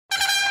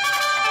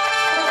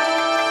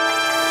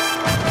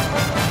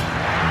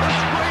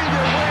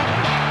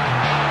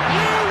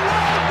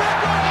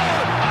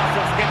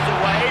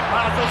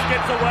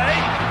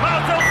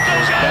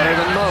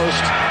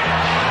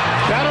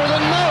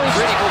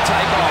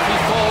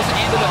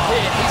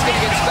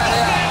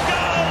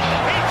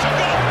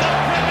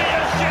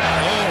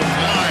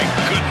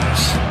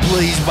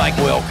Please make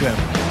welcome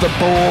the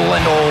Ball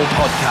and All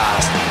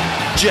podcast,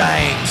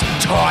 James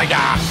Tiger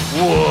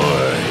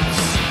Woods,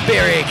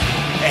 Beric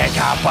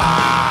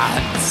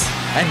Eckerbarts,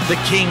 and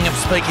the king of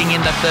speaking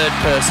in the third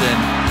person,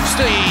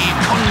 Steve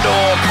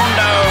Condon.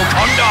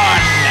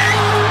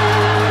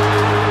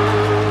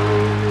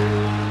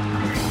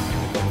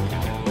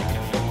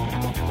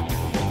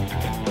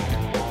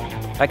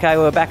 Okay,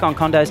 we're back on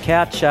Condo's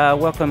couch.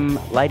 Welcome,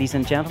 ladies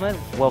and gentlemen.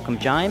 Welcome,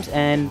 James.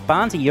 And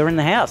Barnesy, you're in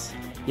the house.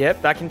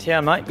 Yep, back in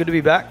town, mate. Good to be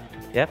back.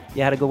 Yep.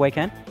 You had a good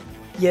weekend?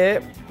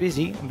 Yeah,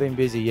 busy. I've been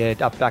busy, yeah.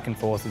 Up back and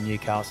forth in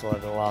Newcastle over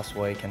the last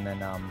week. And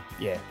then, a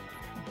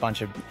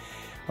bunch of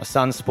my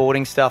son's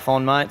sporting stuff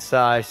on, mate.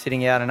 So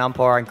sitting out and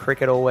umpiring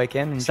cricket all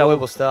weekend.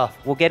 Enjoyable stuff.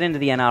 We'll get into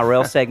the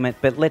NRL segment,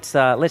 but let's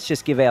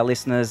just give our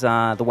listeners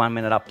the 1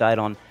 minute update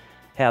on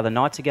how the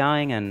Knights are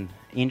going and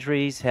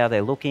injuries, how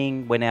they're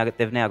looking.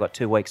 They've now got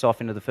 2 weeks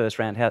off into the first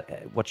round.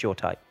 What's your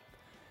take?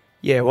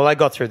 Yeah, well, they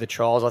got through the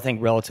trials, I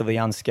think, relatively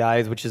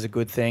unscathed, which is a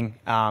good thing.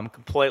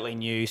 Completely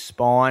new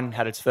spine,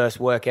 had its first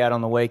workout on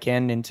the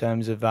weekend in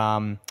terms of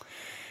Jaden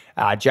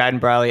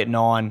Brayley at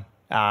 9,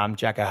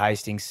 Jacko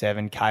Hastings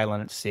 7, Kalen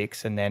at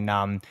 6, and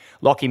then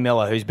Lockie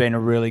Miller, who's been a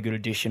really good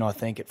addition, I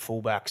think, at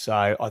fullback.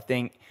 So I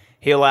think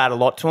he'll add a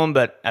lot to him,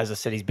 but as I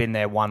said, he's been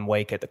there 1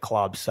 week at the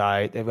club.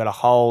 So they've got a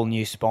whole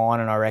new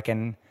spine, and I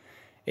reckon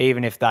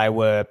even if they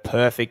were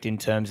perfect in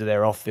terms of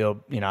their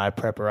off-field,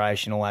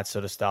 preparation, all that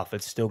sort of stuff,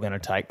 it's still going to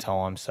take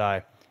time.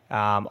 So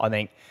I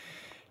think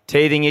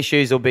teething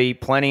issues will be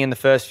plenty in the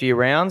first few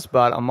rounds,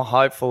 but I'm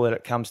hopeful that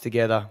it comes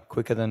together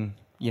quicker than,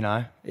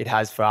 it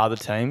has for other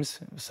teams,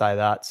 say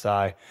that.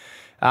 So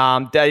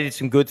they did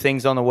some good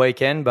things on the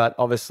weekend, but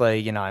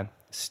obviously,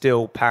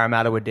 still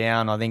Parramatta were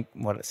down, I think,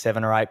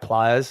 7 or 8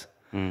 players.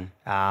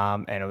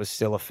 And it was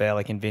still a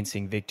fairly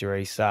convincing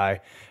victory. So,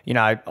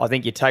 I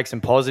think you take some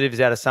positives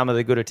out of some of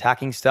the good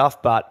attacking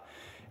stuff, but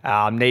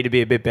need to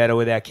be a bit better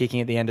with our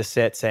kicking at the end of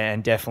sets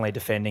and definitely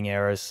defending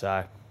errors.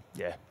 So,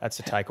 yeah, that's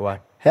the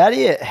takeaway. How do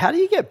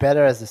you get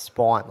better as a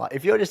spine? Like,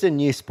 if you're just a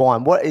new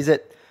spine, what is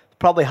it?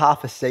 Probably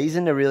half a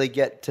season to really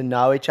get to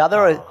know each other.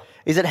 Or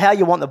is it how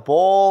you want the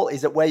ball?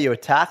 Is it where you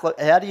attack? Like,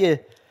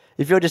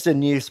 if you're just a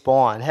new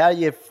spine, how do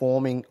you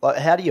form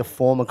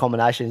a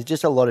combination? Is it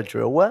just a lot of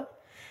drill work?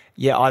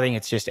 Yeah, I think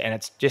it's just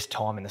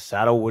time in the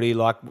saddle, Woody.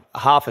 Like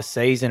half a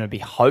season, it'd be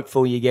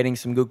hopeful you're getting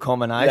some good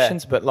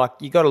combinations, but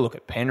you got to look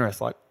at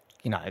Penrith.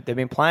 They've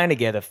been playing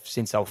together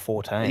since they were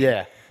 14.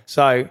 Yeah.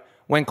 So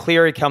when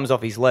Cleary comes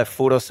off his left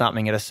foot or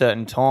something at a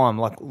certain time,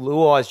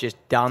 Luai's just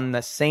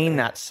seen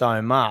that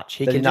so much.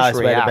 He can just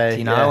react,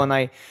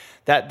 and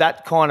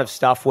that kind of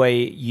stuff where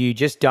you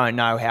just don't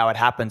know how it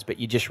happens, but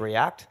you just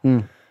react.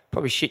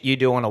 Probably shit you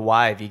do on a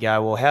wave. You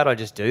go, well, how did I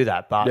just do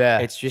that? But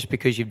it's just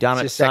because you've done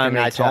it so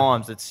many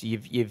times. It's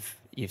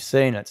you've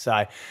seen it.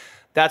 So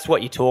that's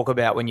what you talk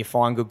about when you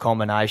find good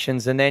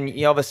combinations. And then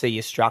obviously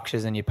your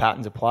structures and your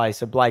patterns of play.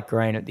 So Blake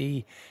Green at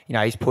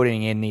he's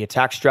putting in the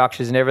attack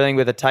structures and everything,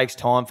 but it takes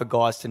time for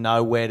guys to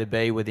know where to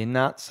be within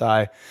that.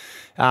 So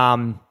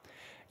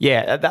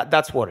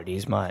that's what it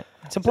is, mate.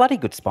 It's a bloody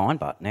good spine,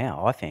 but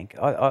now I think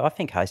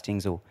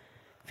Hastings will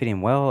fit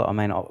in well. I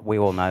mean, we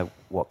all know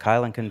what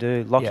Kalen can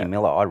do. Lockie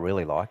Miller, I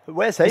really like.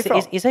 Where's he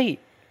from? Is he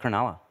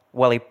Cronulla?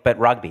 Well, but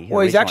rugby.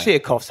 Well, he's actually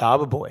a Coffs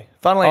Harbour boy.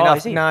 Funnily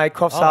enough,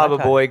 Coffs Harbour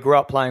boy, grew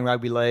up playing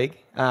rugby league,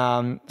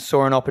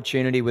 saw an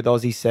opportunity with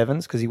Aussie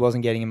Sevens because he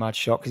wasn't getting much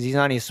shot because he's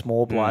only a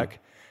small bloke.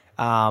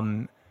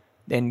 Then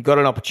got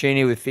an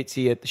opportunity with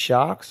Fitzy at the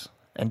Sharks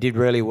and did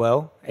really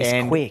well.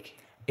 He's quick.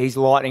 He's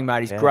lightning,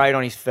 mate. He's great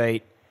on his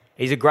feet.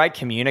 He's a great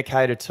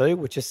communicator too,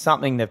 which is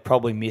something they've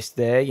probably missed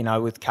there,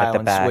 with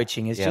Kalen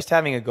switching, is just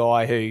having a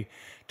guy who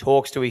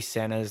talks to his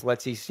centres,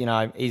 lets his,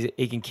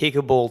 he can kick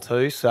a ball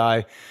too. So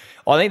I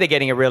think they're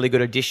getting a really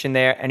good addition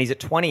there. And he's at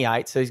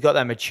 28, so he's got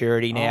that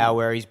maturity now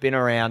where he's been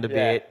around a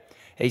bit.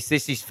 This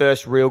is his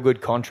first real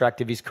good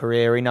contract of his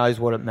career. He knows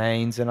what it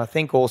means. And I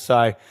think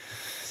also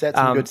set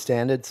some good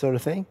standards sort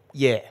of thing.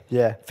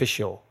 Yeah, for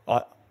sure.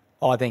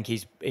 I think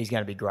he's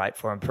going to be great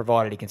for him,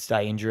 provided he can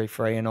stay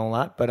injury-free and all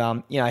that.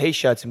 But, he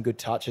showed some good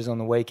touches on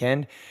the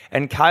weekend.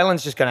 And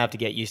Kalen's just going to have to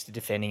get used to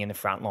defending in the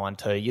front line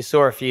too. You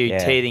saw a few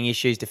teething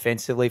issues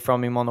defensively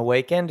from him on the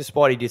weekend,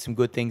 despite he did some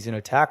good things in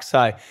attack.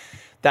 So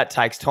that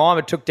takes time.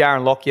 It took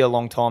Darren Lockyer a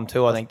long time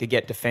too, I think, to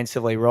get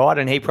defensively right.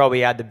 And he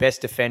probably had the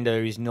best defender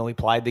who's nearly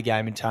played the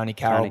game in Tony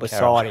Carroll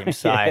beside him.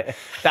 So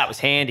that was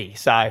handy.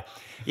 So, I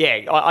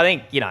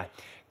think,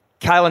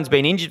 Kalen's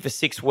been injured for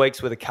 6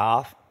 weeks with a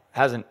calf.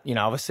 Hasn't,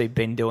 obviously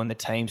been doing the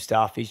team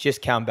stuff. He's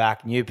just come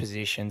back, new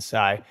position.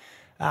 So,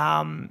 take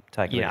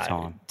a bit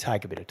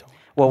of time.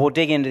 Well, we'll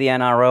dig into the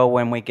NRL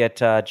when we get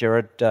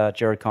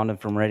Jared Condon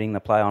from Reading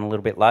the play on a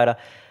little bit later.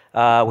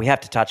 We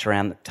have to touch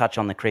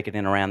on the cricket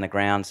in around the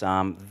grounds.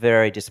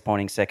 Very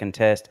disappointing second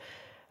test.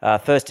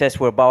 First test,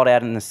 we were bowled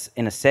out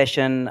in a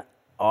session.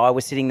 I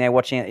was sitting there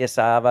watching at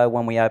Arvo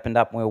when we opened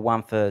up. And we were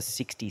 1 for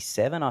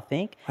 67, I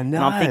think. I know.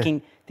 And I'm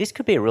thinking, this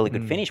could be a really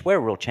good finish. We're a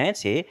real chance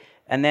here.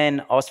 And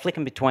then I was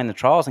flicking between the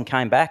trials and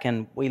came back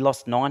and we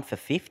lost 9 for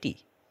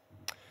 50.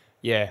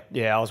 Yeah,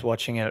 I was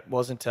watching it. It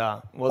wasn't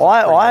pretty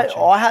watching.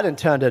 I hadn't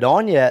turned it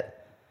on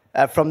yet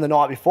from the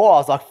night before. I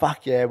was like,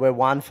 fuck yeah, we're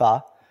one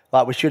for.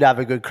 Like, we should have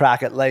a good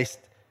crack at least,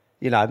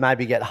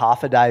 maybe get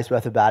half a day's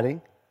worth of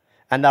batting.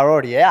 And they're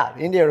already out.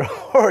 India are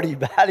already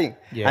batting.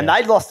 Yeah. And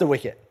they'd lost a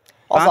wicket.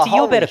 I was Barnsley, like,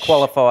 you're better holy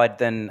qualified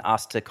than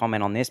us to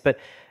comment on this, but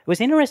it was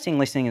interesting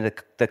listening to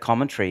the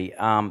commentary.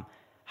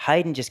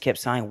 Hayden just kept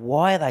saying,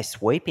 why are they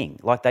sweeping?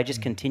 Like, they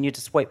just continue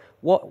to sweep.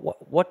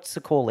 What's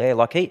the call there?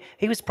 Like,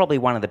 he was probably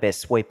one of the best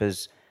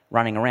sweepers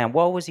running around.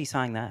 Why was he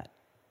saying that?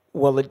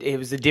 Well, it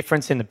was the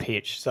difference in the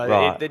pitch. So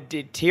Right. it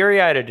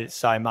deteriorated it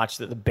so much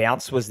that the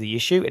bounce was the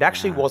issue. It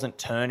actually wasn't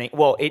turning.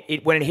 Well,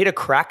 when it hit a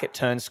crack, it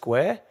turned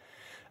square.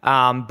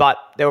 But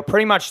there were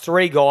pretty much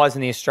three guys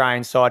in the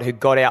Australian side who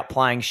got out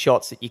playing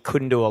shots that you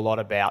couldn't do a lot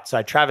about.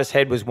 So Travis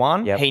Head was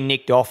one. Yep. He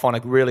nicked off on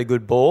a really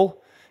good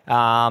ball.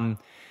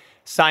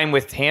 Same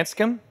with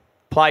Hanscom.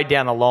 Played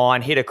down the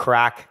line, hit a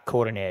crack,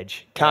 caught an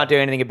edge. Can't do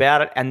anything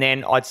about it. And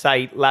then I'd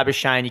say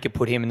Labuschagne, you could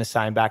put him in the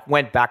same back.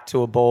 Went back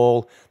to a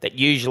ball that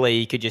usually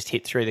you could just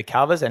hit through the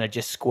covers, and it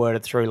just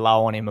squirted through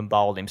low on him and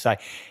bowled him. So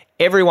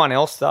everyone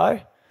else,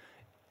 though,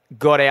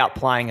 got out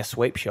playing a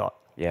sweep shot.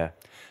 Yeah.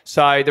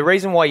 So the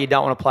reason why you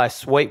don't want to play a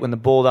sweep when the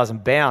ball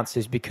doesn't bounce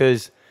is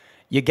because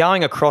you're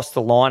going across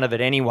the line of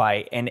it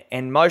anyway,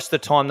 and most of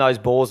the time those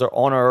balls are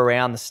on or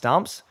around the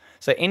stumps.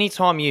 So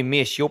anytime you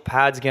miss, your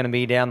pad's going to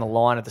be down the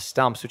line of the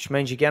stumps, which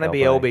means you're going to be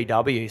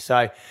LBW.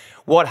 So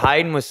what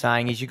Hayden was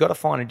saying is you've got to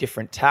find a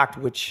different tact,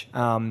 which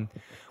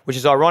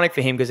is ironic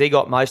for him because he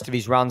got most of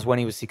his runs when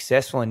he was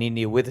successful in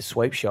India with a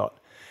sweep shot.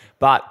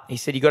 But he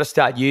said you've got to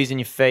start using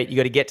your feet. You've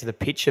got to get to the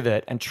pitch of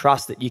it and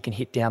trust that you can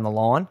hit down the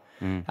line.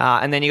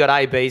 And then you got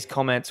AB's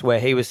comments where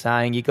he was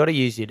saying you've got to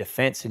use your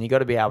defence and you've got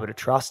to be able to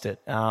trust it.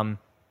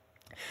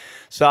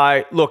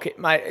 So, look,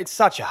 mate, it's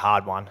such a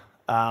hard one.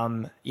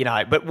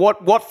 But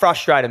what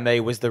frustrated me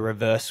was the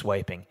reverse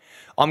sweeping.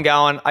 I'm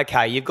going,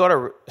 okay, you've got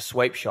a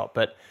sweep shot,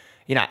 but,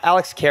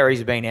 Alex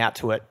Carey's been out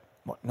to it,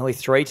 nearly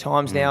 3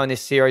 times now in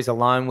this series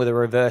alone with a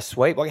reverse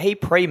sweep. Like, he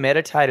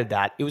premeditated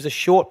that. It was a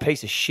short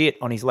piece of shit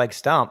on his leg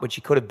stump, which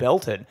he could have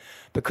belted.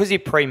 Because he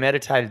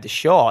premeditated the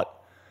shot,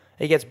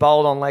 he gets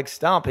bowled on leg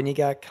stump, and you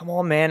go, come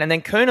on, man. And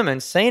then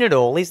Kuhneman's seen it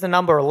all. He's the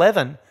number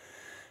 11.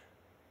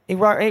 He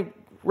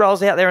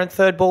rolls out there and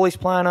third ball, he's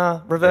playing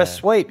a reverse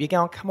sweep. You're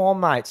going, come on,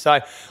 mate. So,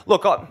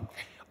 look,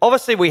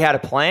 obviously we had a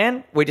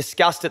plan. We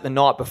discussed it the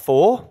night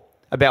before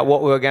about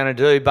what we were going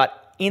to do.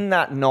 But in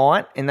that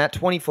night, in that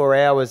 24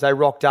 hours, they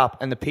rocked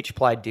up and the pitch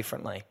played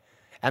differently.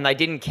 And they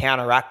didn't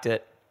counteract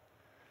it,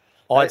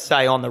 I'd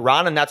say, on the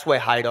run. And that's where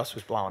Haydos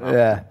was blowing up.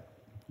 Yeah.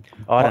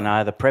 I don't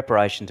know. The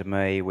preparation to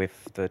me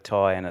with the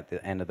tie-in at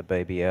the end of the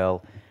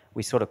BBL,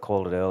 we sort of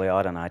called it earlier.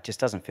 I don't know. It just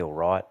doesn't feel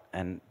right.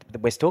 And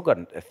we've still got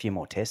a few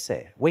more tests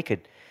there. We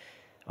could,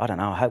 I don't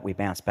know, I hope we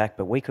bounce back,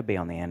 but we could be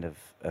on the end of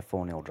a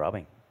 4-0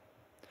 drubbing.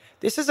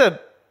 This is a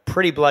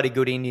pretty bloody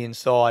good Indian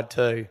side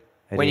too,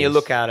 when you is.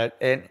 look at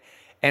it.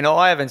 And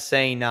I haven't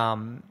seen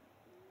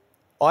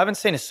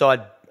a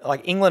side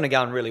like England are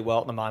going really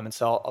well at the moment.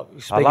 So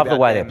I love the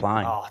way they're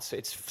playing. Oh,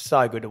 it's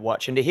so good to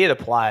watch and to hear the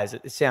players.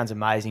 It sounds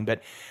amazing.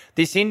 But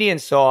this Indian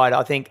side,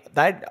 I think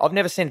I've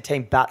never seen a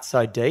team bat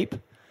so deep.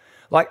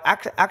 Like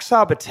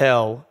Akshar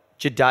Patel,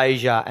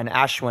 Jadeja, and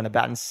Ashwin are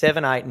batting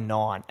 7, 8, and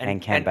 9,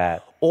 And can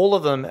bat. All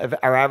of them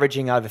are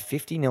averaging over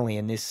 50 nearly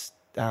in this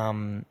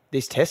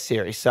Test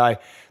series. So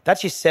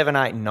that's your 7,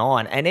 8, and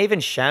 9, and even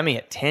Shami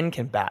at 10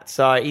 can bat.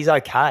 So he's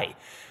okay.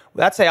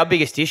 That's our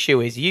biggest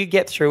issue is you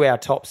get through our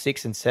top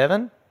 6 and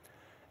 7.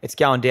 It's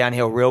going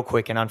downhill real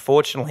quick, and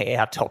unfortunately,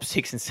 our top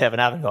 6 and 7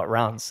 haven't got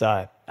runs.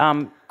 So,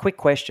 Quick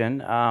question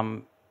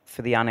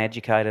for the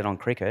uneducated on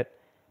cricket: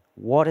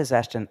 what has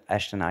Ashton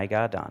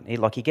Agar done?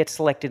 He gets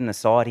selected in the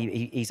side.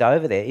 He's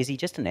over there. Is he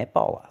just a net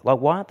bowler? Like,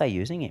 why aren't they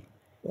using him?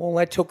 well,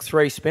 they took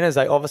 3 spinners.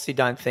 They obviously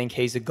don't think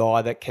he's a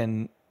guy that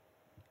can.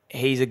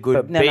 He's a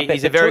good.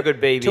 He's a very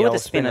good BBL. 2 of the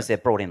spinners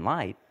they've brought in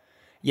late,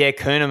 Yeah,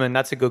 Kuhneman.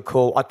 That's a good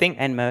call. I think.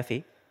 and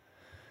Murphy.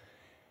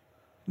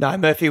 No,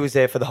 Murphy was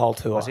there for the whole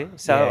tour. Was he?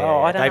 So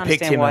I don't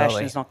understand why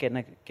Ashton's not getting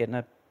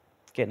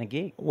a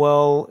gig.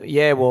 Well,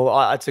 yeah,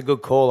 it's a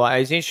good call.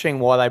 It's interesting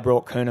why they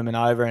brought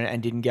Kuhneman over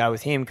and didn't go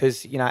with him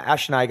because,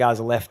 Ashton Agar's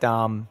a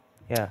left-arm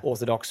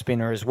orthodox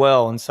spinner as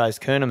well, and so is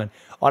Kuhneman.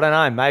 I don't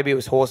know. Maybe it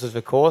was horses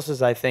for courses.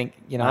 They think,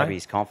 Maybe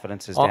his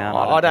confidence is down.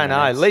 I don't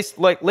know.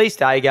 At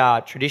least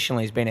Agar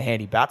traditionally has been a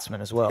handy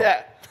batsman as well.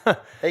 Yeah.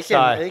 He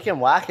can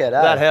whack it.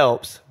 That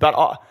helps.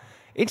 But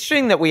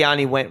interesting that we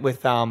only went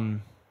with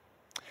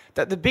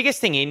the biggest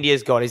thing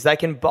India's got is they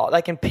can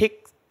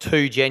pick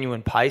 2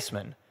 genuine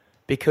pacemen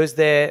because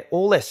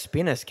all their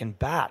spinners can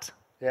bat.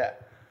 Yeah.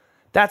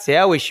 That's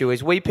our issue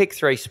is we pick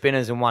 3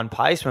 spinners and 1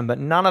 paceman, but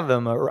none of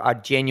them are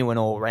genuine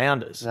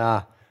all-rounders.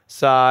 Nah.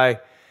 So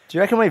Do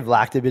you reckon we've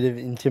lacked a bit of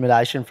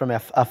intimidation from a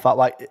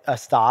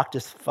Stark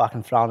just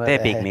fucking throwing it? They're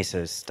big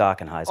misses,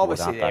 Stark and Hazelwood,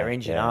 Obviously, aren't they're they?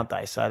 injured, Yeah. aren't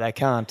they? So they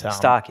can't.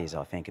 Stark is,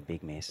 I think, a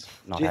big miss.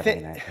 Not Do you having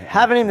think that.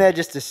 having him there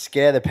just to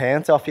scare the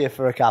pants off you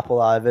for a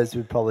couple overs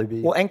would probably be?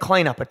 Well, and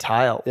clean up a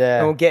tail. Yeah.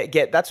 And we'll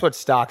get. That's what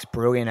Stark's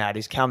brilliant at,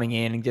 is coming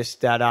in and just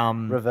that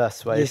Reverse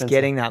sweep just and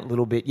getting that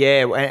little bit.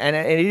 Yeah, and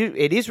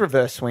it is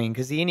reverse swing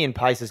because the Indian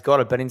pace has got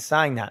it. But in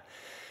saying that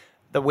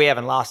we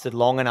haven't lasted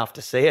long enough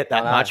to see it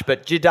that much.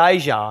 But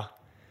Jadeja,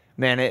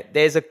 man,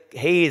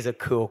 he is a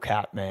cool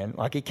cat, man.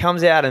 Like, he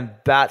comes out and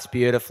bats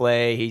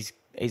beautifully.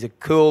 He's a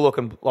cool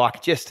looking,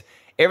 like, just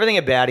everything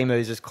about him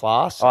is just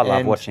class. I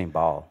love watching him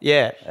bowl.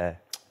 Yeah.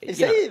 Is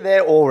he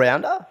their all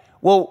rounder?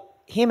 Well,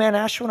 him and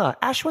Ashwin are.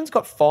 Ashwin's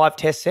got 5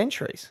 Test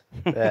centuries.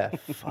 Yeah.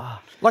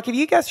 Fuck. Like, if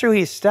you go through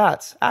his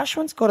stats,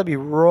 Ashwin's got to be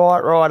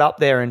right up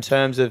there in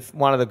terms of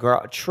one of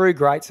the true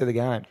greats of the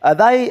game. Are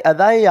they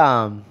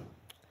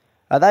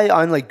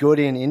only good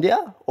in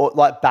India, or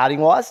like batting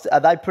wise? Are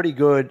they pretty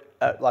good?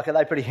 Are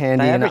they pretty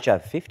handy? They average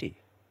over 50.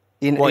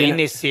 In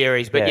this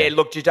series, but Yeah. yeah,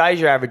 look,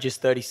 Jadeja averages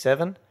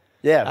 37.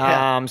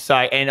 Yeah. So,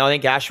 and I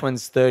think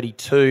Ashwin's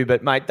 32.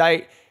 But mate,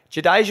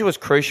 Jadeja was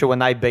crucial when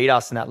they beat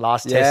us in that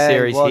last Yeah, Test he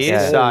series was, here.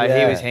 yeah. So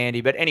Yeah. he was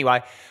handy. But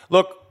anyway,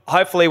 look,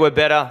 hopefully we're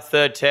better.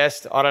 Third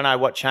Test. I don't know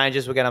what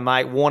changes we're going to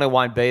make. Warner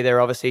won't be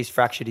there. Obviously, he's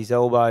fractured his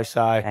elbow.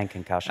 So And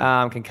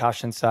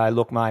concussion. So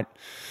look, mate,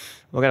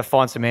 we're going to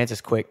find some answers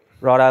quick.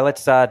 Righto,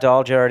 let's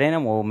dial Jared in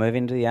and we'll move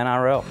into the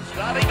NRL.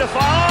 Starting to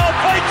fall.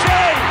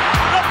 Peachy!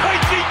 The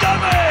Peachy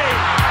dummy!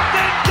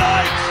 Then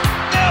Dykes!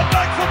 Now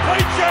back for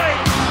Peachy!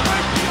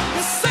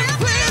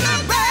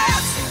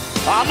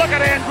 Oh, look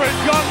at Andrew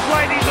Johns,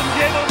 ladies and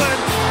gentlemen.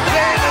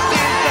 There it is.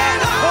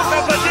 Hook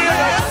of the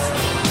dealer.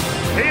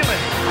 Healy.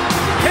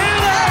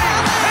 Healy!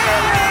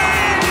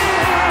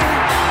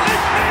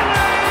 It's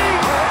Healy!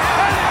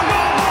 And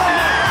score!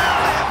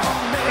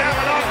 Grab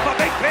it on for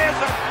Big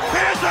Pearson.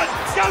 Pearson,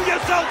 show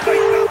yourself,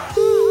 Pearson!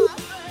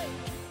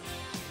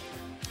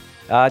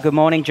 Good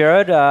morning,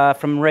 Jared.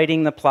 From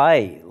reading the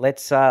play,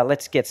 let's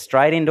get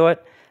straight into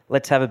it.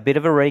 Let's have a bit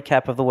of a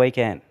recap of the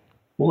weekend.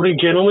 Morning,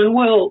 gentlemen.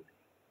 Well,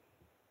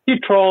 a few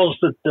trials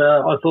that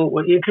I thought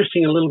were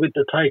interesting a little bit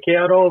to take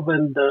out of,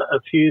 and a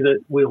few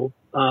that we'll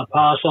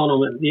pass on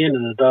them. At the end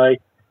of the day,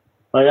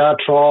 they are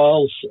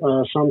trials.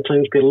 Some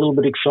teams get a little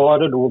bit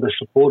excited, or their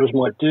supporters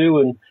might do,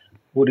 and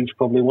Woody's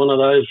probably one of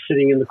those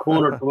sitting in the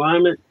corner at the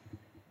moment.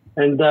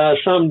 And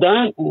some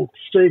don't. And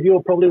Steve,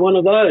 you're probably one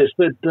of those.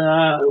 But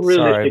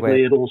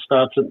realistically, it all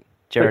starts in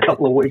a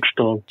couple of weeks'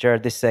 time.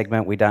 Jared, this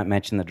segment, we don't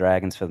mention the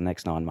Dragons for the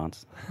next 9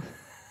 months.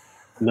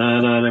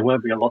 No, there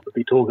won't be a lot to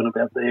be talking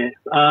about there.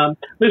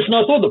 Listen,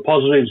 I thought the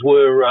positives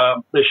were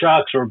the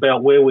Sharks are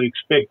about where we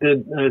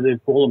expected.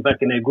 They've fallen back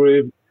in their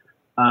groove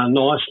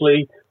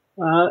nicely.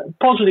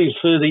 Positives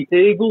for the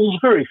Eagles,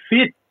 very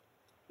fit,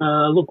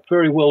 look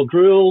very well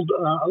drilled.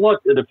 I like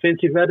the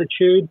defensive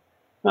attitude.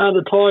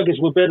 The Tigers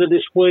were better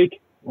this week.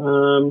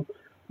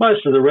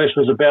 Most of the rest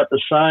was about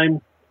the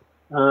same.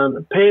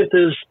 The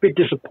Panthers, a bit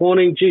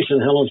disappointing. St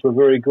Helens were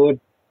very good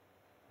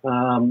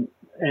and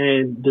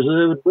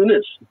deserved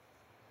winners.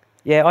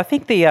 Yeah, I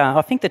think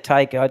the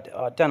take. I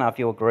don't know if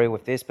you agree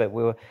with this, but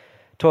we were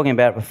talking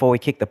about it before we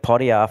kicked the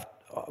potty off.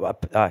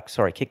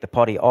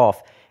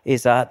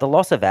 Is the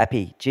loss of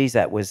Appy? Geez,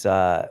 that was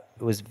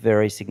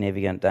very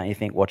significant, don't you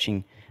think?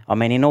 Watching, I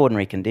mean, in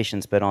ordinary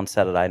conditions, but on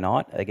Saturday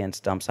night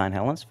against St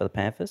Helens for the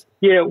Panthers.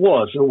 Yeah, it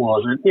was.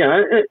 And,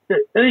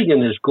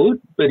 Egan is good,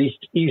 but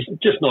he's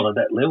just not at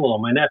that level. I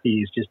mean,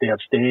 Appy is just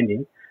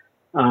outstanding.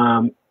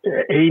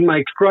 He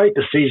makes great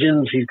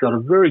decisions. He's got a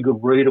very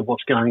good read of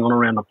what's going on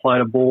around the plate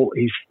of ball.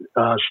 His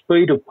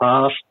speed of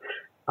pass,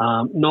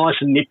 nice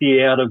and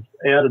nippy out of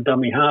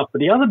dummy half. But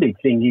the other big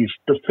thing is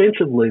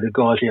defensively, the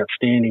guy's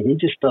outstanding. He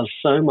just does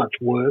so much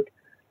work.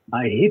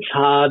 He hits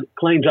hard,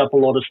 cleans up a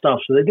lot of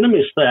stuff. So they're going to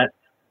miss that.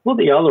 Well,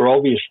 the other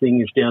obvious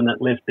thing is down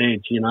that left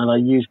edge. You know,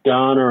 they used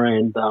Garner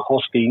and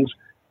Hoskins,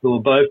 who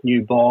are both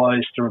new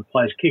buys, to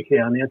replace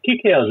Kikau. Now,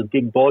 Kikau is a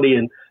big body,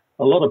 and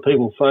a lot of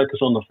people focus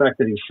on the fact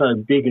that he's so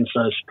big and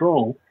so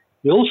strong.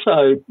 He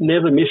also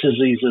never misses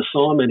his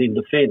assignment in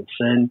defence,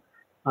 and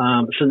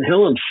St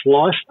Helens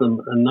sliced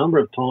them a number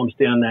of times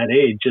down that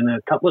edge, and a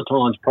couple of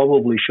times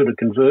probably should have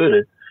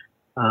converted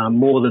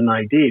more than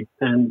they did.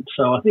 And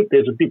so I think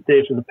there's a bit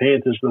there for the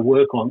Panthers to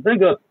work on. They've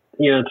got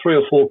 3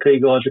 or 4 key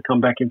guys that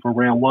come back in for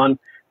round one.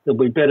 They'll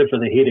be better for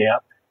the hit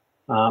out,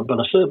 but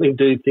I certainly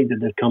do think that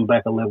they've come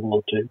back a level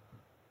or two.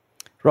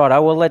 Right.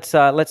 Well,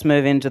 let's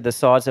move into the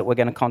sides that we're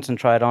going to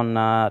concentrate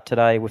on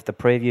today with the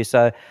preview.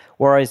 So,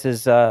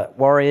 Warriors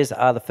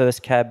are the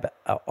first cab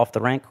off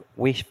the rank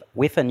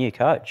with a new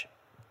coach.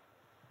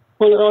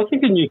 Well, I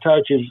think a new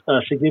coach is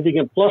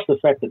significant, plus the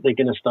fact that they're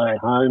going to stay at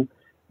home.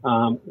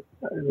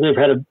 They've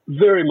had a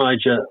very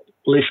major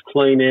list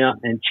clean out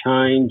and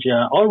change.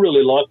 I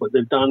really like what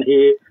they've done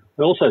here.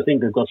 I also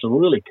think they've got some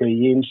really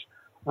key ins.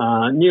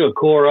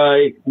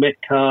 Nuakore,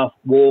 Metcalf,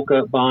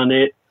 Walker,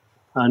 Barnett,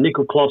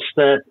 Nickel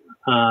Klotstadt,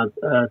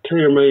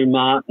 Tiamu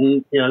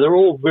Martin. They're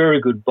all very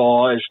good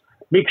buys,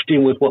 mixed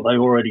in with what they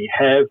already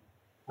have.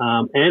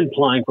 and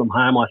playing from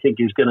home, I think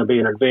is going to be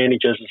an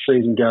advantage as the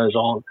season goes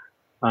on.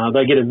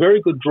 They get a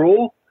very good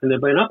draw, and they've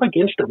been up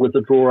against it with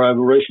the draw over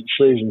recent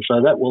seasons,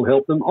 so that will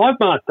help them. I've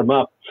marked them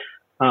up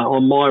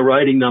on my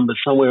rating numbers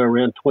somewhere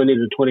around 20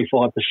 to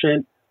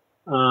 25%.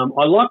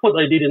 I like what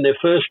they did in their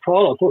first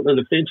trial. I thought their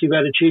defensive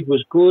attitude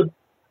was good.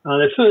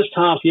 Their first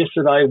half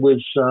yesterday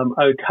was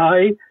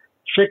okay.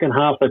 Second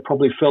half, they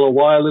probably fell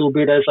away a little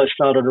bit as they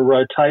started to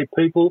rotate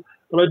people.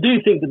 But I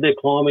do think that they're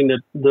climbing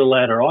the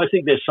ladder. I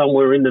think they're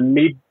somewhere in the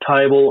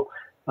mid-table,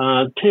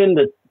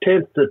 10th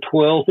to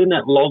 12th, in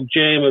that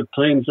logjam of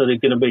teams that are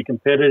going to be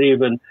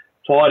competitive and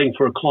fighting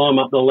for a climb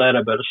up the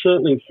ladder. But I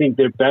certainly think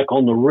they're back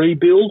on the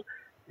rebuild,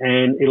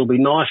 and it'll be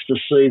nice to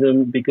see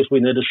them because we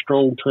need a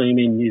strong team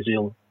in New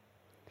Zealand.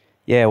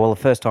 Yeah, well, the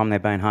first time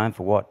they've been home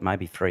for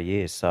maybe 3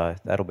 years, so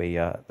that'll be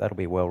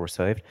well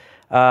received.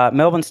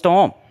 Melbourne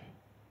Storm.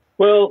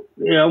 Well,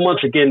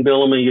 once again,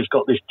 Bellamy has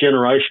got this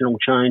generational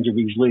change of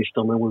his list.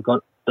 I mean, we've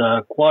got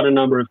quite a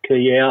number of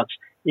key outs,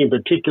 in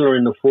particular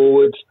in the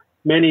forwards.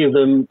 Many of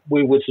them,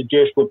 we would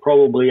suggest, were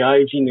probably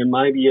ageing and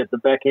maybe at the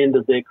back end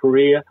of their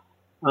career.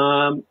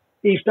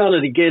 He's done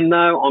it again,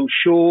 though, I'm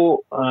sure.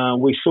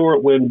 We saw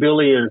it when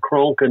Billy and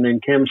Cronk and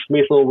then Cam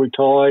Smith all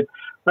retired.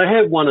 They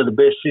have one of the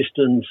best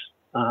systems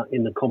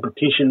in the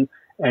competition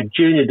at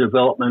junior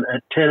development,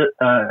 at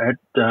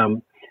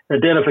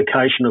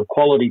identification of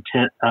quality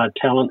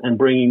talent and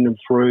bringing them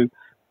through.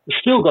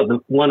 Still got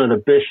one of the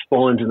best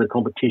spines in the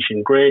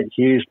competition, Grant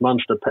Hughes,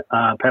 Munster,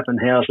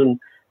 Pappenhausen.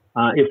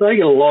 If they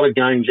get a lot of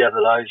games out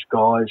of those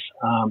guys,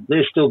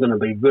 they're still going to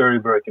be very,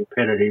 very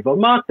competitive. I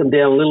marked them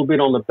down a little bit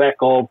on the back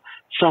of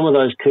some of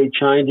those key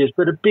changes,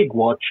 but a big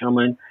watch. I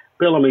mean,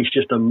 Bellamy's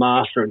just a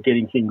master at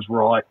getting things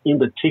right, in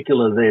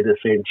particular their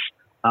defence.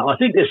 I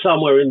think they're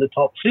somewhere in the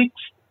top 6.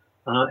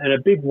 And a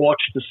big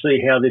watch to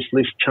see how this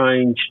list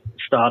change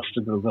starts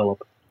to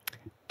develop.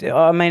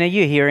 I mean, are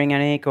you hearing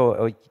anything,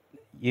 or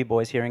you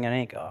boys hearing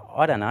anything?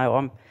 I don't know.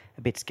 I'm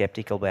a bit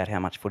sceptical about how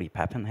much footy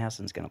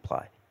Pappenhausen's going to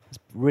play. It's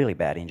a really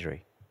bad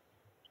injury.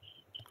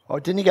 Oh,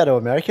 didn't he go to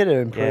America to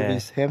improve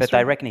his hamstring? But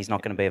they reckon he's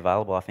not going to be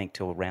available, I think,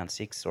 till round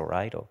 6 or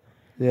 8.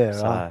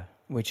 Right.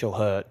 Which will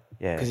hurt.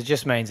 Yeah. Because it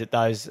just means that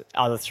those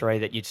other 3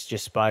 that you've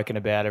just spoken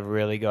about have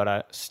really got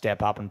to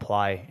step up and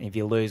play. And if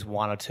you lose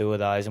 1 or 2 of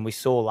those, and we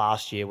saw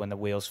last year when the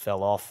wheels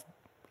fell off,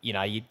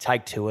 you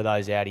take 2 of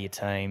those out of your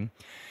team.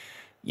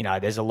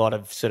 There's a lot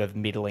of sort of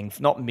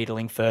not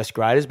middling first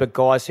graders, but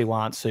guys who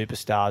aren't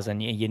superstars,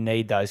 and you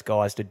need those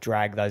guys to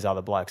drag those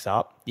other blokes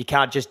up. You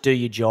can't just do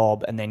your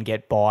job and then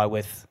get by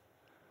with,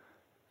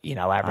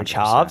 average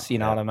halves. You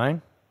know what I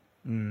mean?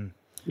 Mm.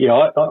 Yeah,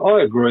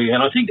 I agree.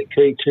 And I think the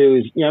key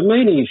too is,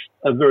 Meany's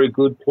a very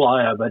good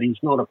player, but he's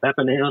not a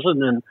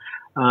Pappenhausen. And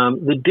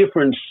the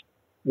difference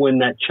when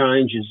that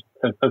changes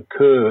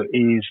occur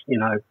is,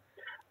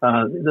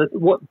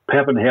 what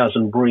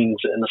Pappenhausen brings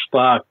and the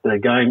spark, the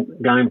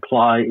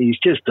gameplay, he's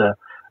just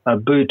a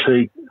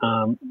boutique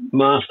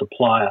master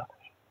player.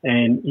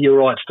 And you're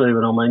right,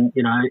 Stephen. I mean,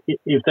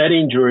 if that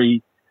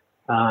injury,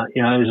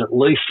 is at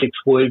least 6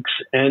 weeks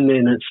and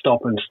then it's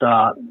stop and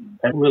start,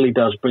 that really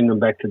does bring them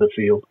back to the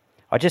field.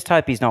 I just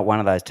hope he's not one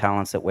of those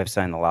talents that we've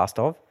seen the last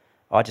of.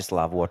 I just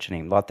love watching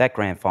him. Like that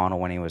grand final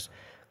when he was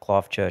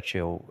Clive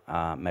Churchill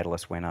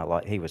medalist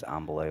winner, he was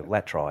unbelievable.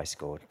 That try he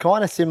scored.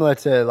 Kind of similar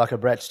to like a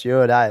Brett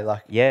Stewart, eh?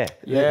 Yeah.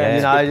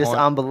 Just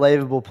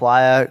unbelievable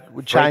player.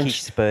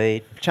 Freakish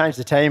speed. Changed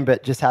the team,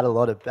 but just had a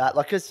lot of bat.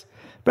 Because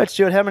Brett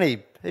Stewart,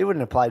 he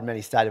wouldn't have played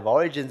many State of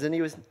Origins, and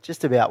he was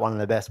just about one of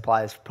the best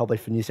players probably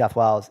for New South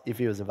Wales if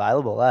he was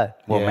available, eh?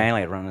 Well,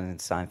 Manly are running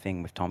the same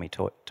thing with Tommy T,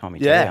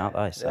 aren't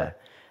they? So. Yeah.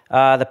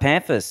 The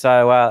Panthers,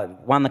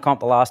 won the comp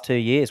the last 2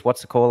 years.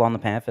 What's the call on the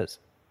Panthers?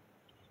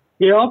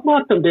 Yeah, I've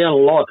marked them down a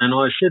lot, and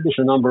I said this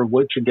a number of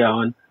weeks ago,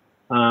 and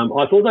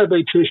I thought they'd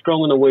be too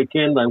strong on the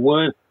weekend. They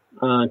weren't.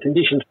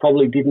 Conditions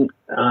probably didn't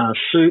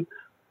suit.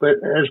 But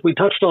as we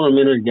touched on a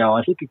minute ago,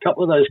 I think a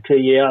couple of those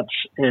key outs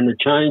and the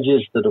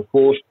changes that are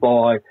forced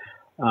by,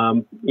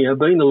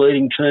 being the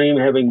leading team,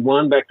 having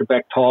won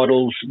back-to-back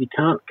titles, you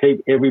can't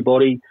keep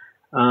everybody.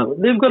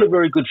 They've got a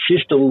very good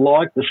system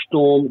like the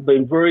Storm,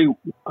 been very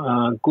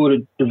good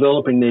at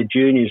developing their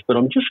juniors, but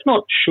I'm just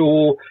not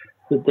sure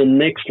that the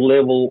next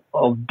level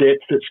of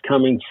depth that's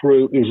coming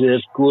through is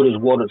as good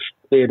as what it's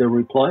there to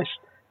replace.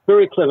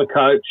 Very clever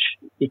coach.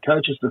 He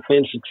coaches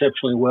defence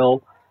exceptionally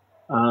well.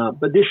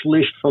 But this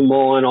list for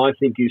mine, I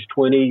think, is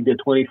 20 to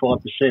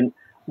 25%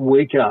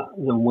 weaker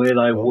than where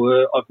they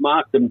were. I've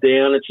marked them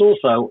down. It's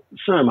also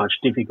so much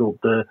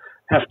difficult to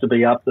have to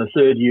be up the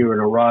 3rd year in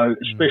a row,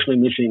 especially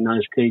missing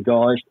those key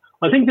guys.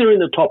 I think they're in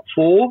the top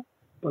 4,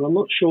 but I'm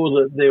not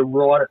sure that they're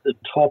right at the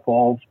top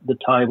of the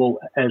table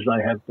as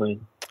they have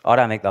been. I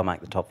don't think they'll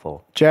make the top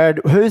 4. Jared,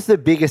 who's the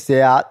biggest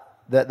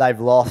out that they've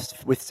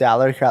lost with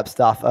salary cap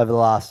stuff over the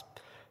last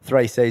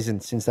 3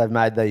 seasons since they've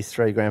made these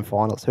 3 grand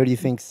finals? Who do you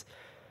think's...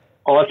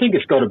 I think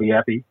it's got to be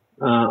Appy.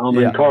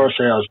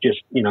 Coruscant's just,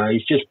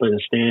 he's just been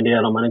a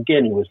standout. I mean,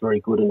 again, he was very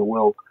good in the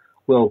World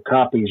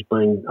Cup. He's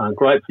been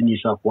great for New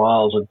South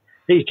Wales, and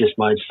he's just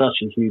made such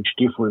a huge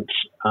difference.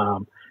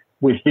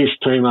 with this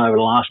team over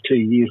the last 2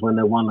 years when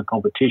they won the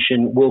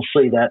competition. We'll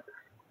see that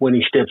when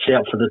he steps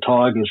out for the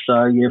Tigers.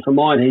 So, yeah, for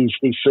mine,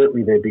 he's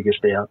certainly their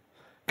biggest out.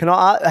 Can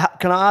I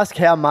ask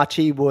how much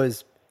he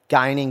was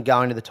gaining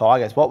going to the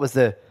Tigers? What was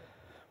the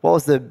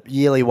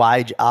yearly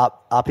wage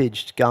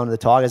uppage going to the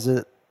Tigers? Is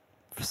it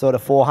sort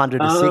of 400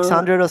 to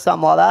 600 or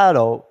something like that,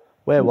 or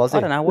where was it?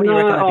 I don't know. What do you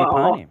reckon they'd be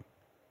paying him?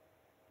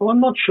 Well, I'm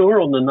not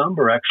sure on the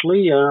number,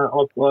 actually.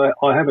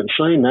 I haven't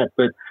seen that,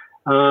 but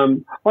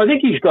I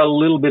think he's got a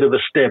little bit of a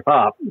step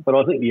up. But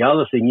I think the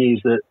other thing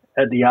is that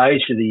at the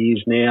age of he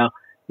is now,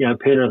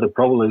 Penrith have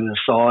probably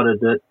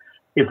decided that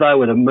if they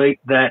were to meet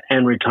that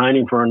and retain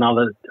him for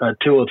another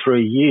 2 or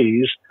 3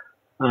 years,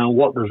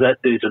 what does that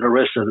do to the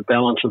rest of the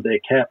balance of their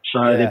cap?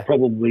 So they've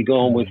probably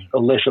gone with a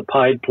lesser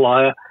paid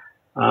player.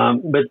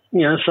 But,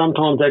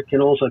 sometimes that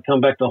can also come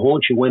back to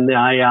haunt you when they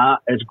are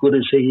as good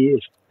as he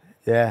is.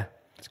 Yeah,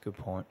 that's a good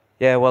point.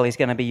 Yeah, well, he's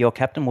going to be your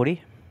captain,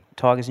 Woody.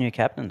 Tigers' new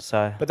captain.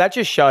 So, but that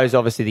just shows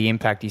obviously the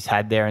impact he's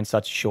had there in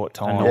such a short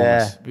time.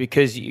 Enormous.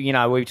 Because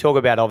we talk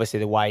about obviously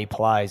the way he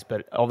plays,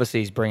 but obviously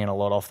he's bringing a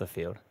lot off the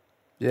field.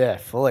 Yeah,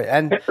 fully.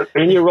 And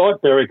you're right,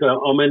 Derek.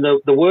 I mean,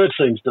 the word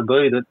seems to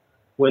be that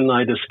when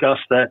they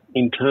discussed that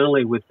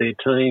internally with their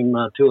team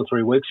 2 or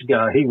 3 weeks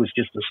ago, he was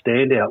just a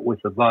standout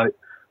with the vote.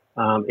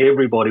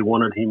 Everybody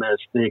wanted him as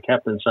their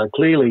captain. So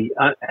clearly,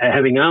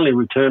 having only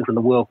returned from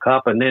the World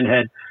Cup and then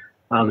had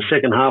the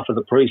second half of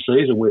the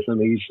pre-season with him,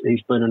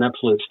 he's been an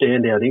absolute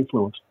standout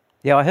influence.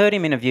 Yeah, I heard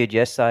him interviewed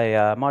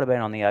yesterday. Might have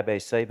been on the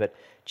ABC, but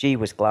G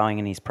was glowing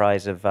in his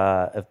praise of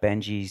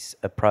Benji's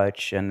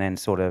approach, and then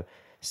sort of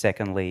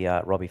secondly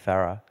Robbie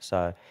Farah.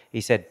 So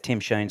he said Tim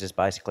Sheens is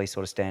basically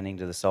sort of standing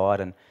to the side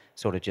and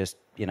sort of just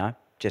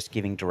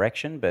giving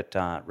direction, but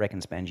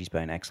reckons Benji's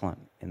been excellent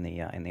in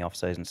the off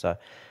season. So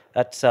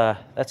that's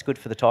good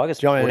for the Tigers.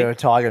 Do you want me to do a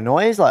Tiger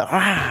noise? Like,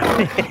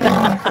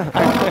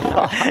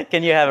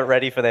 can you have it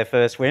ready for their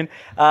first win?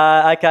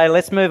 Okay,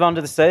 let's move on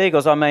to the Sea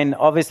Eagles. I mean,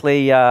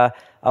 obviously a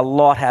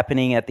lot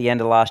happening at the end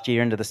of last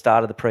year into the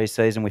start of the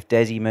pre-season with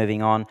Desi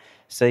moving on,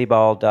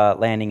 Seibold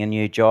landing a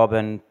new job,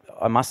 and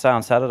I must say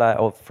on Saturday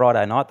or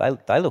Friday night,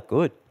 they look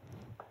good.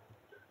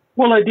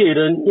 Well, they did,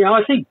 and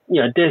I think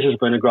Des has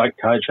been a great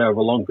coach over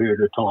a long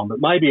period of time, but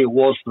maybe it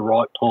was the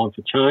right time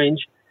for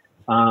change,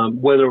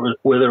 whether it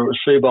was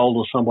Seibold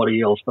or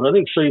somebody else. But I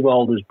think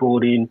Seibold has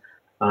brought in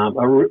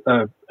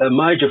a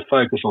major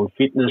focus on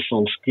fitness,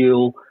 on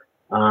skill,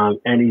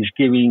 and he's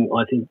giving,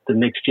 I think, the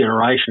next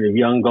generation of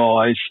young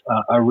guys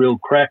a real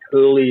crack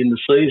early in the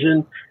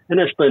season, and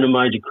that's been a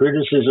major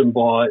criticism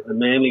by the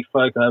Manly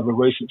folk over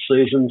recent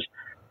seasons,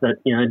 that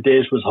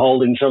Des was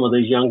holding some of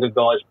these younger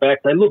guys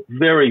back. They look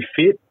very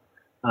fit.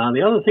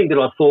 The other thing that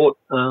I thought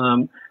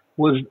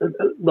was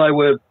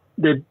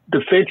their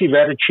defensive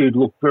attitude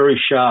looked very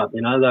sharp.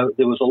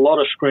 There was a lot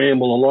of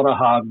scramble, a lot of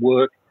hard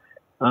work.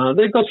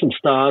 They've got some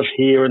stars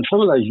here, and some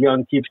of those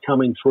young kids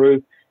coming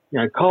through,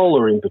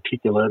 Kohler in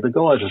particular, the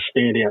guy's a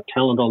standout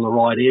talent on the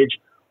right edge.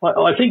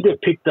 I think they've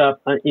picked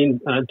up in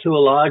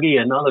Tuilagi,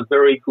 another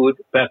very good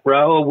back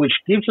rower, which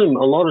gives them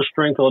a lot of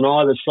strength on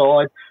either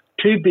side.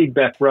 2 big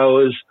back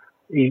rowers.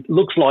 He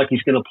looks like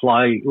he's going to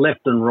play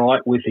left and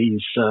right with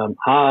his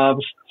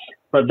halves,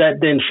 but that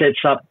then sets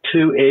up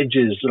 2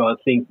 edges that I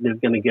think they're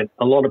going to get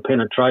a lot of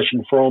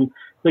penetration from.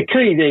 The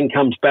key then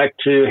comes back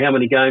to how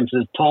many games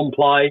does Tom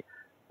play.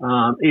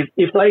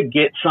 If they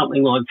get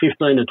something like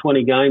 15 to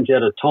 20 games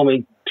out of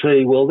Tommy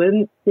T, well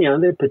then,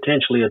 they're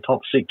potentially a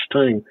top 6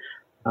 team.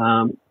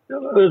 I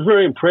was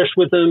very impressed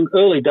with them.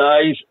 Early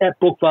days at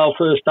Brookvale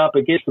first up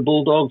against the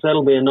Bulldogs.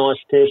 That'll be a nice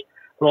test.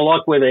 But I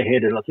like where they're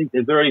headed. I think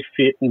they're very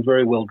fit and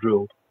very well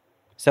drilled.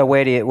 So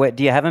where do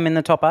you have them in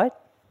the top 8?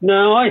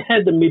 No, I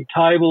had the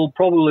mid-table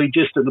probably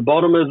just at the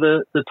bottom of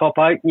the top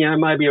 8,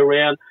 maybe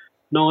around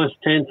 9th,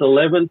 10th,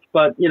 11th.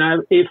 But,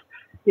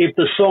 if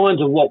the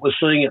signs of what we're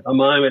seeing at the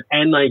moment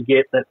and they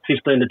get that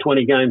 15 to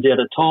 20 games out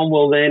of Tom,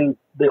 well, then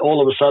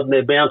all of a sudden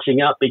they're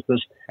bouncing up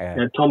because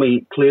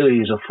Tommy clearly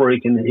is a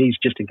freak and he's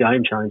just a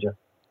game changer.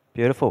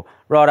 Beautiful.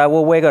 Righto,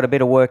 well, we've got a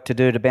bit of work to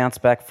do to bounce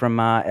back from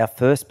our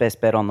first best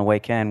bet on the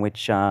weekend,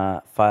 which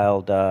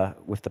failed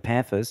with the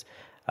Panthers.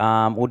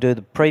 We'll do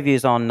the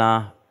previews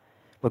on...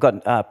 we've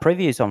got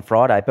previews on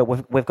Friday,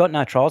 but we've got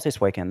no trials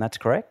this weekend. That's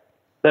correct?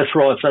 That's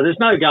right. So there's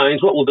no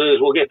games. What we'll do is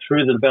we'll get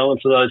through the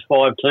balance of those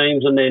 5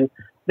 teams, and then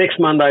next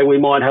Monday we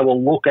might have a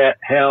look at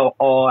how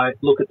I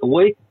look at the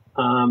week,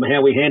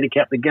 how we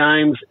handicap the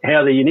games,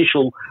 how the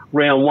initial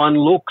round 1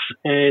 looks,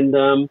 and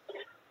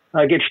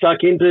get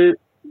stuck into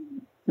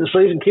the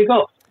season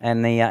kickoff.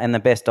 And the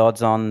best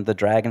odds on the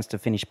Dragons to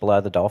finish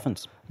below the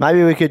Dolphins.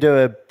 Maybe we could do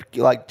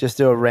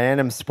a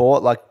random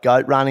sport like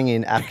goat running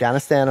in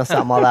Afghanistan or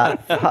something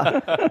like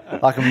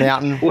that, like a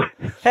mountain.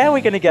 How are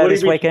we going to go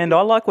this weekend?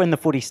 I like when the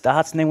footy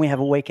starts and then we have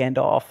a weekend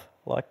off.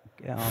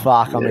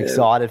 I'm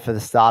excited for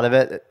the start of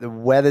it. The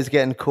weather's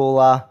getting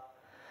cooler.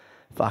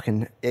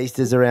 Fucking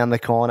Easter's around the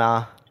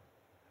corner.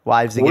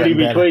 Waves are getting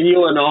better. Between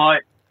you and I,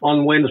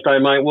 on Wednesday,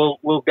 mate,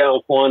 we'll go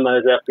and find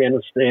those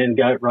Afghanistan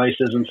goat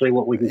races and see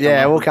what we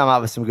can. We'll come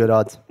up with some good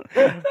odds.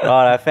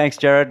 Right, thanks,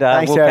 Jared.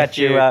 Thanks, we'll Jared. catch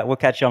you. We'll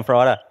catch you on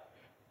Friday.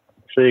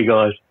 See you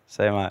guys.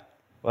 See you, mate.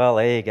 Well,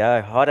 there you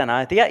go. I don't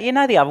know.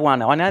 The other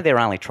one, I know they're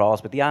only trials,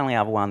 but the only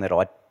other one that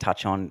I'd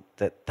touch on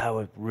that they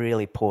were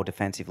really poor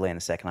defensively in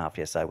the second half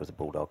yesterday was the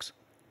Bulldogs.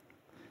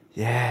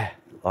 Yeah.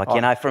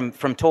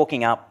 From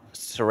talking up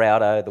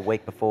Serraldo the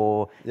week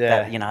before,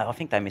 Yeah. I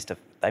think they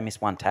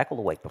missed one tackle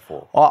the week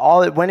before.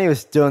 When he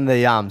was doing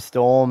the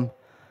Storm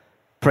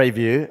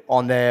preview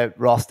on their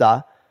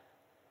roster,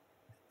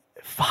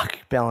 fuck,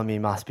 Bellamy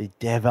must be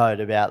devoted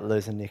about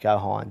losing Nico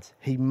Hines.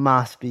 He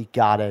must be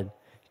gutted.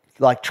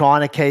 Like trying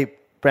to keep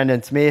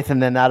Brendan Smith,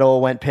 and then that all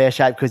went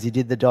pear-shaped because he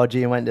did the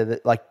dodgy and went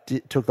to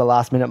took the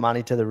last-minute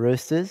money to the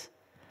Roosters.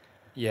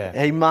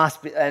 Yeah. He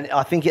must be, and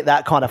I think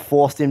that kind of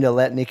forced him to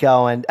let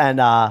Nico and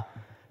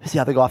who's the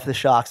other guy for the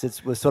Sharks?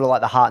 It was sort of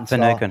like the heart and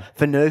soul.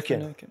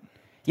 Finucane.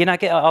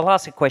 I'll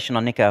ask a question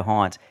on Nico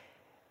Hines.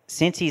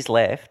 Since he's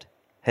left,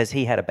 has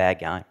he had a bad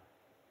game?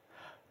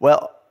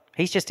 Well,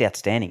 he's just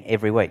outstanding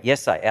every week.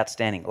 Yes, sir,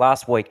 outstanding.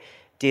 Last week,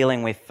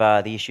 dealing with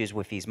the issues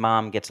with his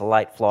mum, gets a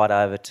late flight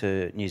over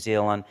to New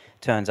Zealand,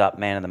 turns up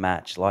man of the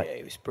match. Yeah,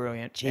 he was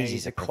brilliant. Geez,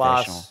 he's a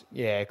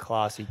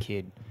classy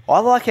kid. I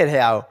like it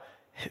how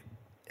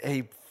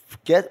he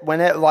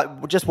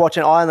just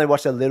watching. I only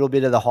watched a little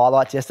bit of the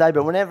highlights yesterday,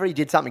 but whenever he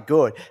did something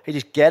good, he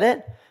just get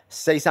it,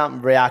 see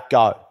something, react,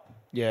 go.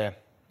 Yeah.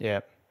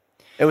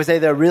 It was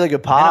either a really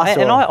good pass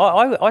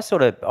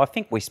I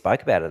think we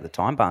spoke about it at the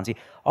time, Barnesy.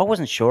 I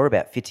wasn't sure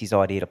about Fitz's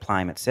idea to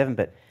play him at 7,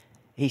 but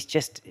he's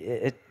just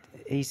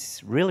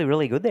he's really,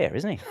 really good there,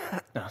 isn't he?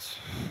 It's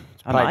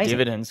paid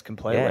dividends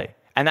completely. Yeah.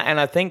 And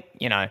I think,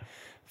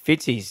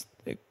 Fitzy's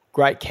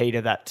great key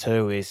to that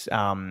too is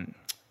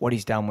what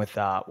he's done with,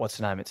 what's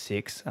the name at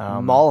 6?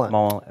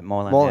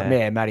 Moylan.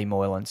 Yeah, Matty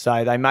Moylan.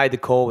 So they made the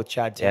call with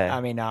Chad Yeah.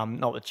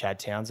 not with Chad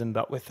Townsend,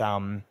 but with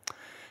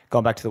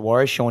gone back to the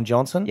Warriors, Sean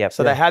Johnson. Yep.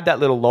 So they had that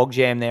little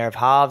logjam there of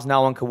halves.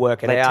 No one could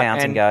work it Let out.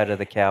 Townsend go to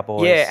the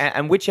Cowboys. Yeah,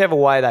 and whichever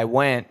way they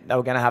went, they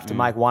were going to have to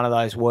make one of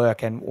those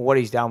work. And what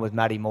he's done with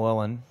Matty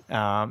Moylan,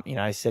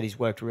 he said he's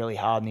worked really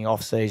hard in the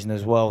off-season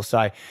as well.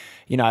 So,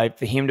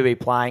 for him to be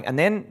playing. And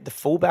then the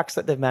fullbacks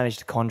that they've managed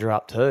to conjure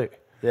up too.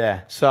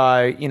 Yeah.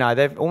 So,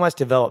 they've almost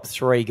developed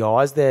 3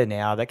 guys there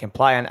now that can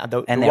play. And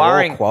they're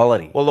all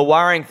quality. Well, the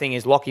worrying thing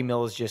is Lockie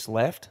Miller's just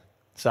left.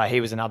 So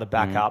he was another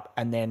backup.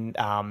 And then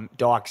young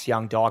Dykes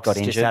Got just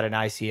injured. had an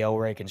ACL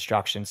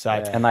reconstruction. So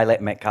And they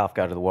let Metcalf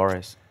go to the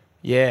Warriors.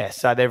 yeah,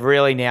 so they're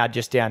really now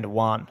just down to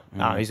 1.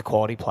 He's a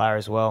quality player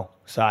as well.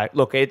 So,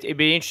 look, it'd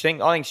be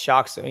interesting. I think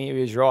Sharks, he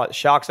was right. The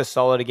Sharks are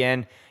solid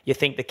again. You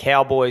think the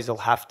Cowboys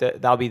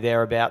they'll be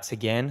thereabouts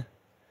again?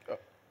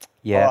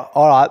 Yeah.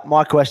 All right.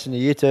 My question to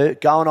you two,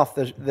 going off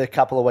the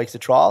couple of weeks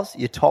of trials,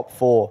 your top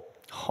 4.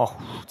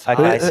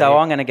 Okay, so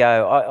I'm going to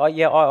go.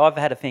 I've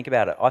had to think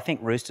about it. I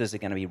think Roosters are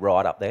going to be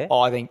right up there.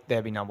 I think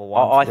they'll be number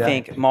 1. I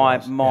think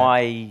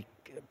my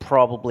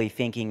probably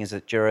thinking is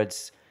that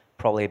Jared's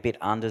probably a bit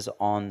unders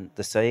on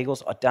the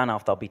Sea-Eagles. I don't know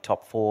if they'll be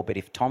top 4, but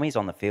if Tommy's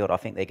on the field, I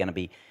think they're going to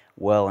be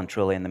well and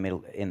truly in the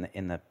middle,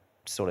 in the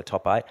sort of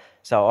top 8.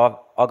 So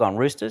I've gone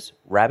Roosters,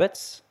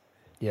 Rabbits,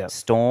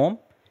 Storm,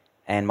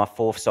 and my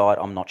 4th side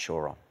I'm not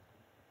sure on.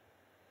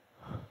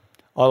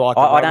 I like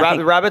it.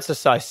 The Rabbits are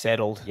so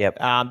settled. Yep.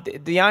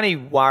 The only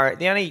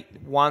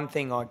one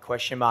thing I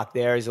question mark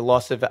there is a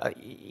loss of.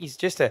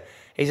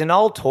 He's an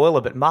old toiler,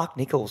 but Mark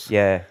Nichols.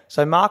 Yeah.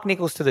 So Mark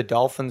Nichols to the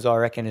Dolphins, I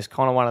reckon, is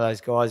kind of one of those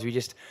guys.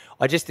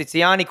 It's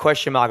the only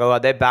question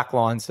mark. Their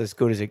backline's as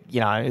good as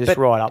it's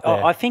right up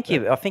there. I think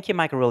you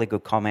make a really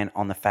good comment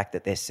on the fact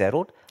that they're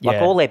settled. Like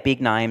Yeah. all their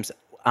big names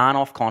aren't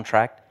off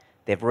contract.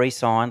 They've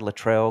re-signed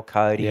Latrell,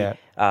 Cody,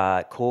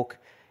 Cook.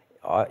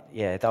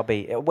 They'll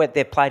be.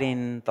 They've played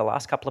in the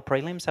last couple of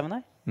prelims, haven't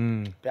they?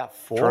 About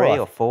 4. 3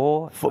 or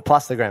 4.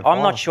 Plus the grand final.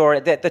 I'm not sure.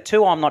 The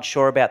 2 I'm not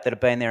sure about that have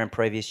been there in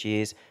previous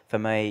years for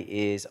me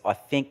is I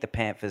think the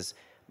Panthers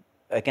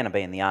are going to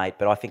be in the 8,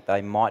 but I think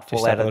they might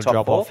fall out of the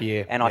top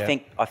 4. And I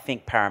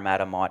think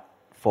Parramatta might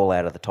fall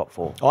out of the top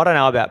 4. I don't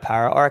know about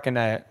Para. I reckon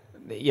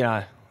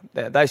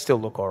they still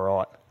look all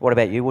right. What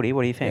about you, Woody?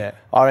 What do you think? Yeah.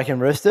 I reckon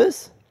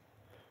Roosters.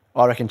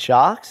 I reckon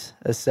Sharks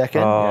as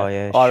second. Oh,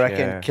 yeah, I sure.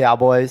 reckon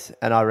Cowboys,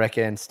 and I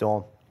reckon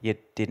Storm. You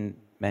didn't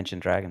mention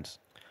Dragons.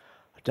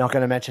 Not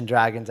going to mention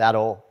Dragons at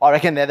all. I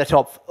reckon they're the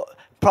top.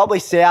 Probably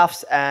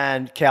Souths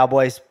and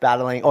Cowboys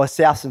battling, or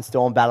Souths and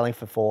Storm battling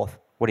for 4th.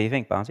 What do you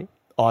think, Barnesy?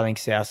 I think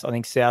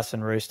Souths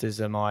and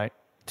Roosters are my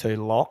 2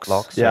 locks.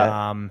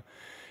 Yeah.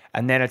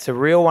 And then it's a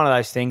real one of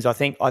those things. I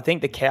think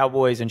the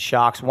Cowboys and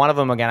Sharks, one of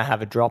them are going to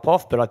have a drop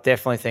off, but I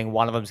definitely think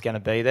one of them's going to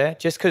be there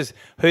just because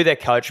who they're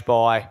coached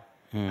by.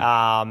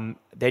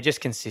 They're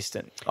just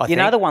consistent. I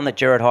think. The one that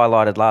Jared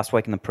highlighted last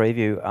week in the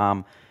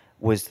preview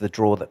was the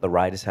draw that the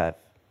Raiders have.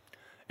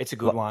 It's a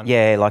good one.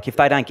 Yeah, like if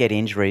they don't get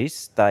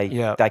injuries, they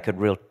could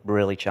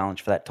really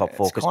challenge for that top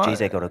 4 because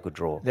they got a good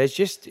draw.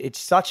 It's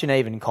such an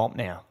even comp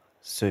now.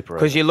 Super.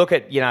 Because you look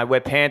at where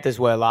Panthers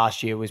were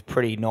last year was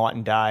pretty night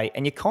and day,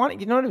 and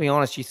to be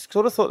honest, you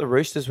sort of thought the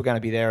Roosters were going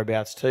to be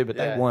thereabouts too, but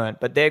they weren't.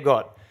 But they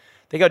got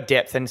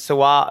depth, and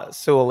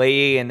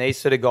Suaalii and these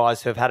sort of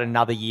guys who have had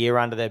another year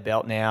under their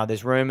belt now.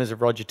 There's rumours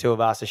of Roger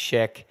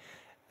Tuivasa-Sheck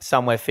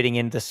somewhere fitting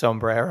into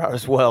sombrero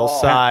as well.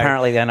 So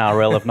Apparently the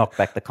NRL have knocked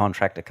back the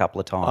contract a couple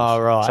of times. Oh,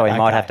 right, So he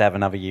might okay. have to have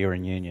another year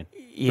in union.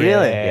 yeah,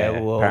 Really? Yeah,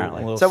 we'll-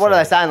 apparently. we'll So what are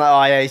they see. saying? Like,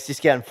 oh yeah, he's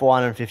just getting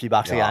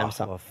 $450 a game Oh, or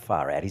something. well,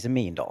 far out. He's $1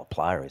 million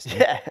player, isn't he?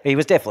 Yeah. He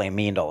was definitely $1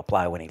 million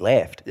player when he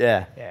left.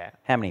 Yeah. Yeah.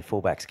 How many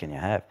fullbacks can you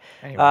have?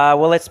 Anyway.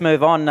 Well, let's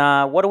move on.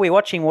 What are we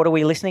watching? What are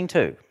we listening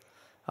to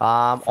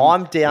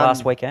I'm down.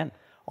 last weekend?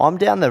 I'm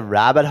down the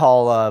rabbit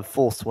hole of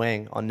Full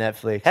Swing on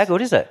Netflix. How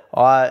good is it?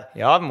 I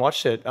Yeah, I haven't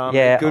watched it.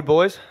 Yeah. Good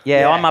boys.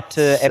 Yeah, Yeah. I'm up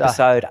to So-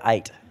 episode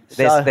 8.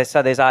 So-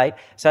 There's 8.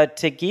 So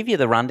to give you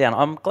the rundown,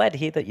 I'm glad to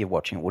hear that you're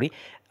watching it, Woody.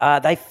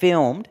 They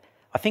filmed,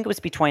 I think it was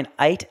between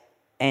 8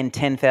 and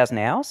 10,000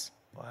 hours.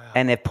 Wow.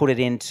 And they've put it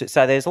into,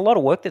 so there's a lot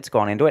of work that's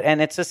gone into it.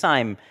 And it's the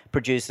same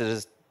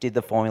producers did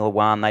the Formula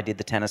One, they did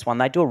the tennis one.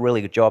 They do a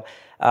really good job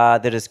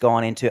that has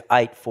gone into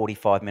 8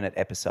 45-minute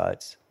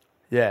episodes.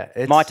 yeah.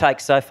 It's, My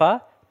take so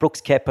far, Brooks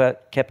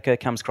Koepka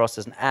comes across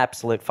as an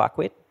absolute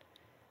fuckwit.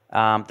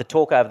 The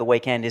talk over the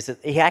weekend is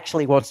that he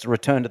actually wants to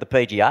return to the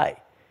PGA.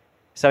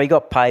 So he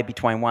got paid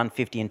between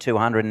 150 and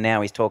 200, and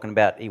now he's talking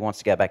about he wants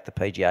to go back to the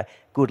PGA.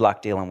 Good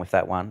luck dealing with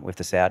that one with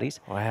the Saudis.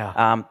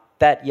 Wow.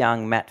 That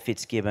young Matt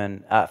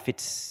Fitzgibbon,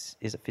 is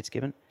it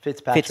Fitzgibbon?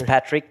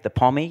 Fitzpatrick. The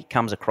Pommy,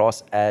 comes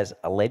across as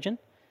a legend.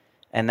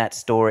 And that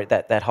story,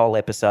 that whole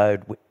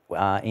episode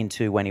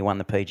into when he won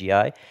the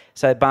PGA.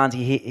 So,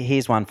 Barnesy,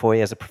 here's one for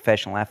you as a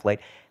professional athlete.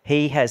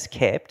 He has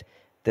kept,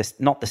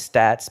 not the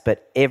stats,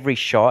 but every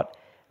shot,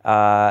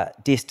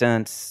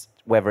 distance,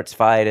 whether it's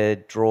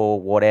faded, draw,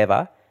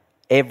 whatever,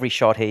 every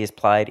shot he has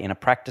played in a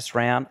practice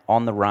round,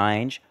 on the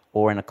range,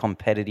 or in a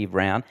competitive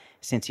round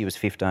since he was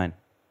 15.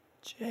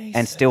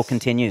 And still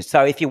continues.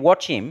 So if you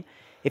watch him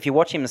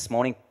this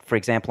morning, for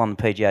example, on the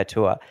PGA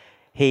Tour,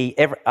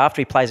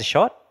 after he plays a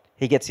shot,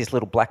 he gets this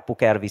little black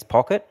book out of his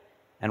pocket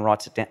and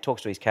writes it down,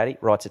 talks to his caddy,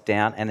 writes it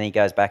down, and then he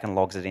goes back and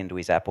logs it into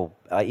his Apple.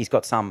 He's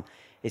got some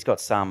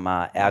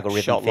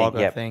algorithm Shot thing. logger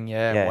Yep. thing.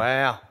 Yeah.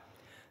 Wow.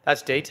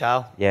 That's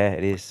detail. Yeah,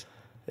 it is.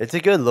 It's a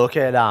good look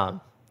at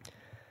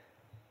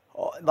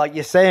like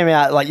you see him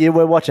out, like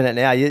we're watching it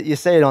now. You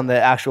see it on the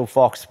actual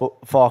Fox,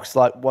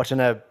 like watching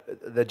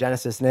the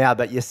Genesis now.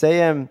 But you see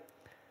him,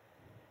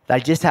 they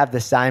just have the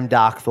same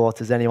dark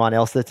thoughts as anyone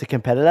else that's a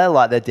competitor,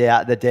 like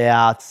the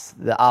doubts,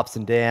 the ups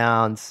and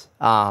downs.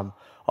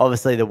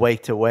 Obviously the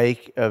week to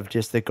week of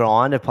just the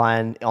grind of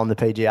playing on the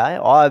PGA.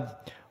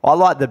 I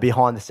like the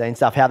behind the scenes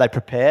stuff, how they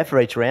prepare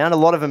for each round. A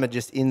lot of them are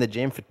just in the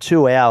gym for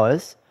 2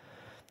 hours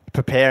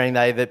preparing.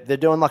 They're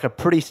doing like a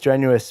pretty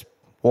strenuous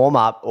warm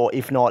up, or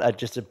if not,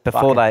 just a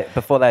Before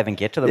they even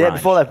get to the range.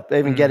 before they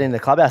even get in the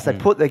clubhouse, they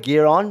put the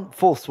gear on,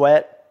 full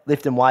sweat,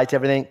 lifting weights,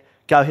 everything.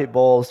 Go hit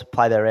balls,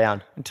 play their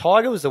round. And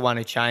Tiger was the one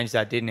who changed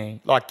that, didn't he?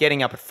 Like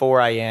getting up at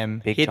 4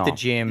 a.m., Big hit the time.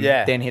 gym,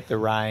 Yeah. then hit the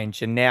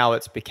range, and now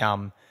it's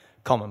become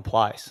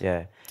commonplace.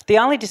 Yeah. The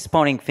only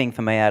disappointing thing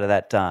for me out of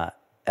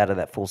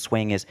that full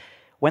swing is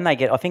when they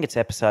get, I think it's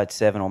episode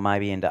 7 or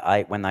maybe into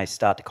 8, when they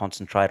start to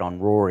concentrate on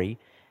Rory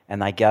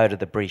and they go to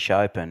the British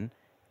Open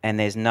and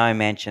there's no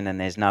mention and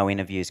there's no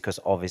interviews because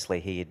obviously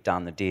he had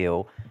done the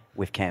deal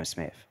with Cam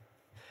Smith,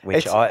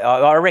 which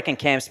I reckon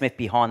Cam Smith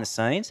behind the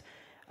scenes,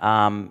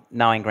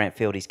 knowing Grant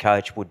Field, his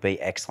coach, would be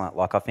excellent.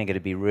 Like I think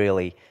it'd be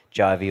really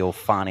jovial,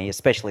 funny,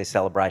 especially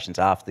celebrations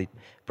after the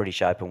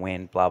British Open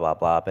win, blah, blah,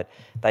 blah. But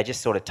they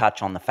just sort of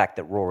touch on the fact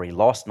that Rory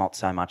lost, not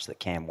so much that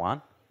Cam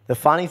won. The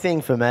funny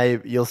thing for me,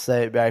 you'll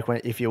see, Barry,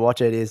 if you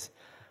watch it, is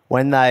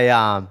when they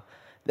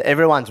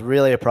everyone's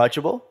really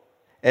approachable.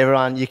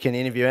 Everyone you can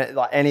interview,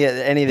 like any of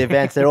the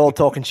events, they're all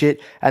talking shit,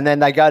 and then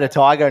they go to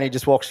Tiger and he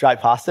just walks straight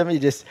past them.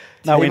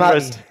 No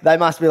interest. They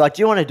must be like,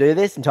 "Do you want to do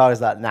this?" And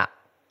Tiger's like, "Nah,"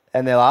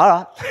 and they're like, "All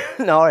right,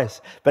 no worries."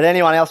 But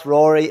anyone else,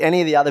 Rory,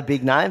 any of the other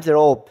big names, they're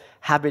all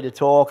happy to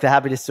talk. They're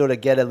happy to sort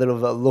of get a little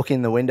look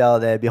in the window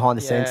of their behind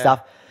the scenes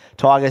stuff.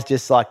 Tiger's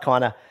just like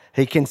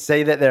he can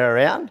see that they're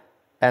around,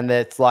 and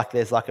it's like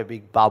there's like a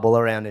big bubble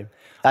around him.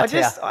 That's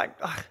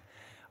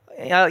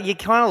You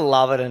kind of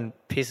love it and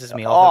pisses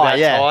me off about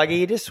yeah. Tiger.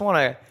 You just want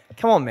to,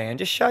 come on, man,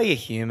 just show you're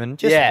human,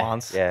 just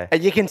once. Yeah.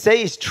 And you can see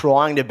he's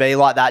trying to be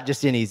like that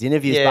just in his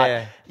interviews,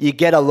 Yeah. but you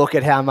get a look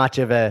at how much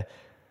of a...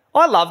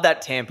 I love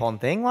that tampon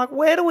thing. Like,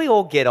 where do we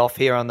all get off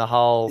here on the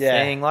whole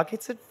Yeah. thing? Like,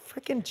 it's a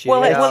freaking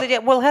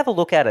joke. We'll have a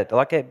look at it.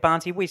 Like,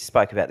 Barnesy, we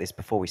spoke about this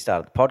before we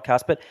started the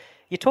podcast, but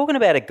you're talking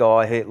about a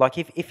guy who, like,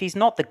 if he's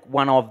not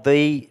one of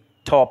the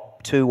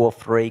top 2 or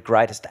 3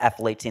 greatest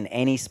athletes in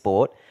any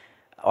sport,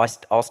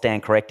 I'll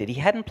stand corrected. He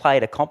hadn't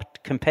played a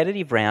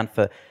competitive round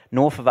for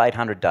north of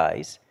 800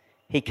 days.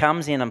 He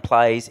comes in and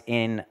plays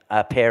in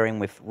a pairing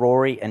with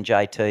Rory and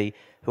JT,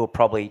 who are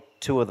probably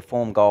 2 of the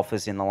form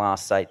golfers in the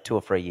last, say, 2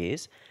 or 3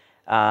 years.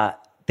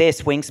 Their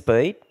swing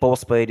speed, ball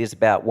speed, is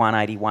about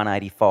 180,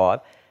 185.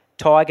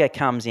 Tiger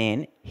comes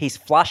in, he's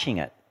flushing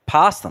it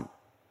past them.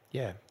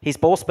 Yeah. His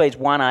ball speed's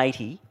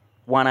 180,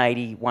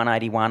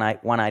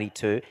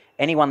 182.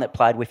 Anyone that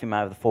played with him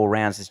over the 4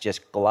 rounds is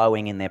just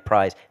glowing in their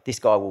praise. This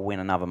guy will win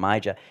another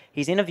major.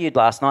 He's interviewed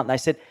last night and they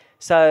said,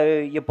 so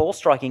your ball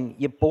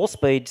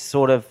speed's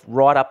sort of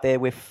right up there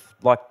with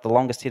like the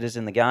longest hitters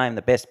in the game,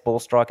 the best ball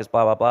strikers,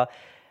 blah, blah, blah.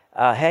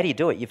 How do you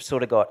do it? You've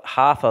sort of got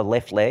half a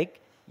left leg.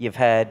 You've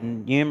had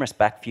numerous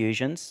back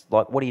fusions.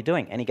 Like, what are you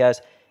doing? And he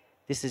goes,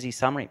 this is his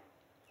summary.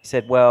 He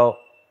said, well,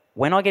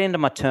 when I get into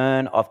my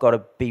turn, I've got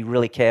to be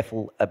really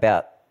careful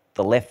about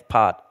the left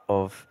part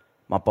of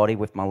my body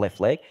with my left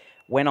leg.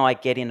 When I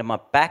get into my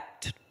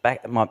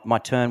my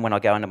turn, when I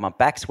go into my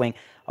backswing,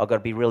 I've got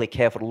to be really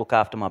careful to look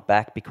after my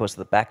back because of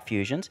the back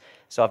fusions.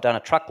 So I've done a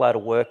truckload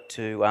of work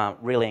to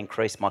really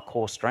increase my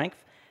core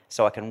strength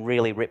so I can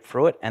really rip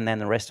through it, and then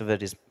the rest of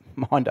it is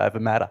mind over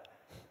matter.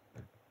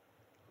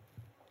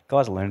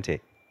 Guy's a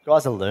lunatic.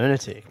 Guy's a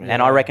lunatic, man.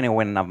 And I reckon he'll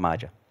win another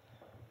major.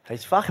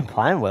 He's fucking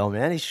playing well,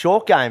 man. His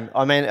short game,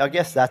 I mean, I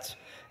guess that's...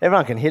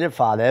 Everyone can hit it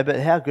far there, but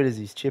how good is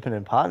his chipping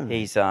and putting?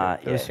 His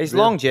His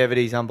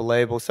longevity is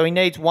unbelievable. So he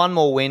needs one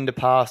more win to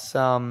pass...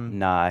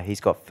 No, I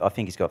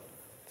think he's got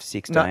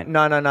 16.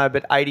 No,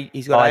 but 80.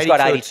 He's got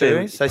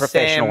 82. So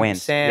professional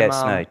wins. Sam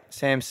Snead.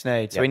 Sam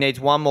Snead. So Yep. he needs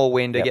one more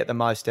win to Yep. get the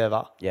most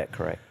ever. Yeah,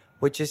 correct.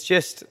 Which is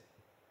just...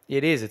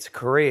 It's a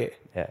career.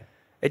 Yeah.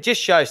 It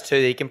just shows too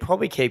that he can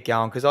probably keep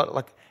going because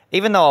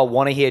even though I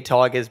want to hear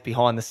Tigers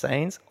behind the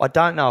scenes, I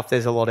don't know if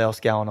there's a lot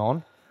else going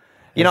on.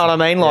 You know what I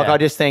mean? Like Yeah. I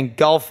just think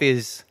golf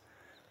is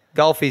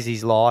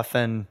his life,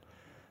 and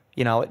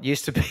it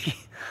used to be.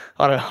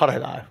 I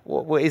don't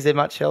know. Is there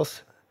much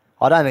else?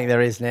 I don't think there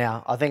is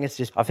now. I think it's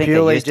just I think there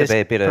purely used to just be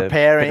a bit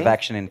preparing. of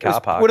action in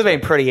car parks. Would have been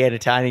pretty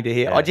entertaining to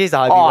hear. Yeah. I just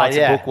hope he Oh, writes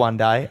yeah. a book one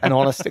day, an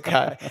honest to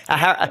go,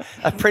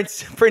 a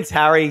Prince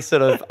Harry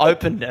sort of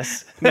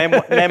openness.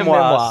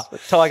 Memoirs.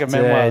 Tiger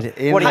memoirs.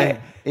 Dude,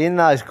 in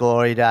those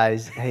glory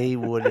days, he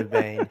would have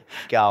been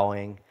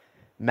going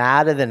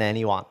madder than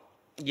anyone.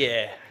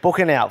 Yeah.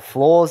 Booking out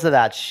floors of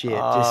that shit,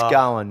 just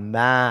going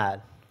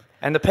mad.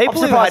 And the people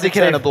who had surprised to he could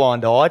turn a have-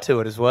 blind eye to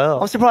it as well.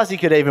 I'm surprised he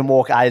could even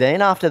walk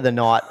 18 after the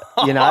night.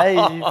 He's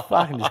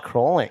fucking just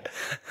crawling.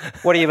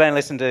 What have you been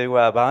listening to,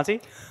 Barnesy?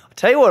 I'll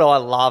tell you what I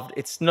loved.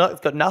 It's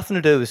got nothing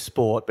to do with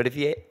sport, but if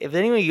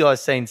any of you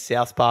guys seen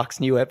South Park's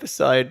new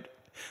episode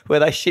where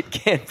they shit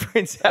can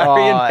Prince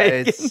Harry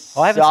and Meghan?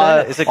 I haven't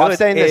seen it. Is it good? I've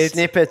seen the It's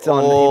snippets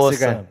on awesome.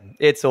 Instagram.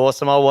 It's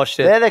awesome. I watched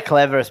it. They're the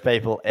cleverest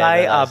people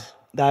ever.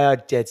 They are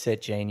dead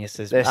set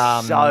geniuses. They're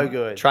so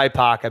good. Trey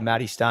Parker,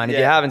 Matty Stone. If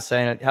you Yeah. haven't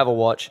seen it, have a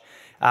watch.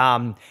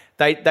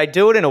 They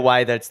do it in a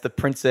way that it's the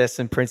Princess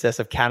and Princess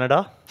of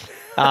Canada.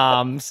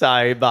 Mate,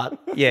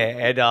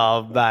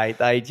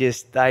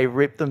 they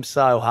rip them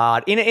so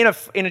hard in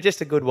a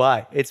just a good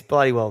way. It's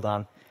bloody well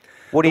done.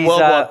 Woody's, The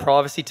worldwide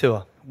privacy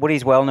tour.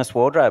 Woody's wellness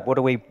wardrobe. What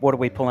are we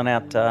pulling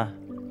out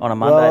on a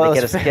Monday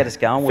to get us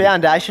going? Woody?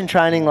 Foundation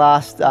training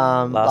last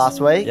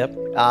week.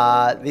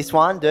 Yep. This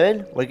one,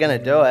 dude, we're going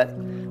to do it.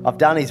 I've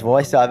done his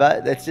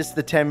voiceover. It's just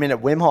the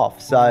 10-minute Wim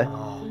Hof. So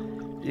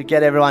you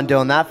get everyone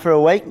doing that for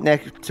a week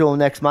till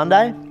next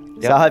Monday.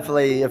 Yep. So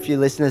hopefully a few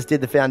listeners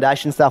did the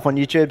foundation stuff on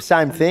YouTube.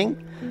 Same thing.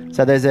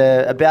 So there's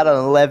about an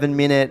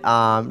 11-minute,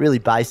 really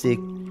basic.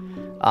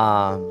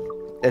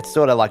 It's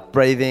sort of like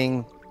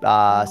breathing /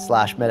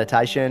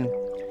 meditation.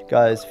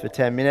 Goes for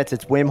 10 minutes.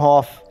 It's Wim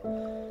Hof,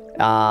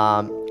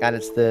 and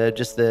it's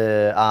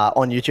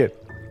on YouTube.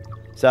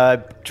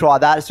 So try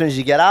that as soon as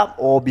you get up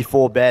or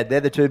before bed.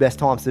 They're the two best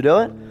times to do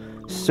it.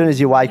 As soon as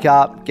you wake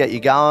up, get you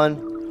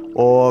going,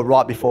 or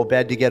right before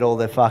bed to get all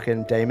the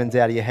fucking demons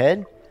out of your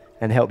head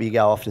and help you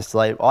go off to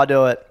sleep. I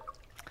do it,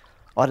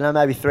 I don't know,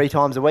 maybe 3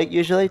 times a week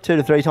usually, 2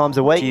 to 3 times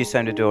a week. Do you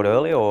seem to do it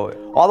early or?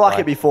 I like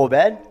it before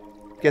bed.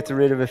 Gets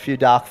rid of a few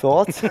dark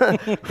thoughts.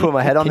 Put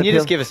my head on the Can you pillow.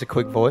 just give us a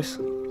quick voice?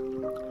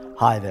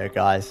 Hi there,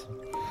 guys.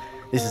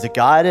 This is a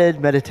guided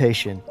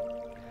meditation.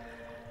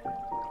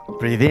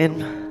 Breathe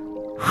in.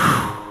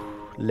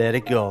 Let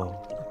it go.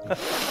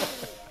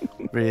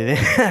 Breathe in.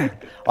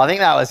 I think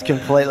that was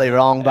completely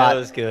wrong, That but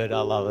was good.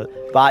 I love it.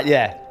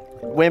 yeah.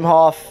 Wim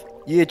Hof,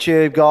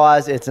 YouTube,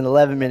 guys. It's an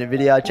 11-minute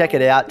video. Check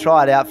it out.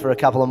 Try it out for a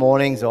couple of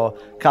mornings or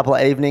a couple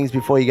of evenings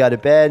before you go to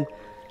bed.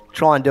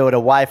 Try and do it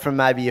away from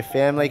maybe your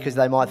family because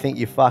they might think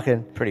you're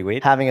fucking Pretty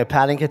weird. having a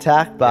panic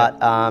attack. But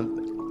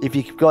if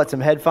you've got some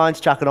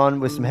headphones, chuck it on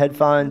with some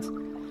headphones.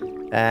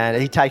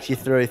 And he takes you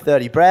through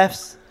 30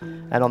 breaths.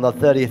 And on the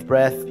 30th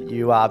breath,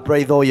 you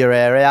breathe all your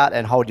air out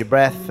and hold your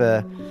breath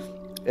for,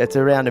 it's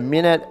around a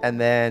minute.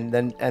 And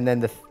then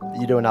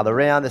you do another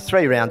round. There's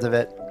 3 rounds of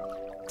it.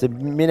 It's a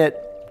minute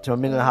to a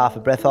minute and a half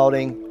of breath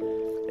holding.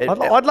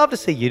 I'd love to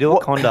see you do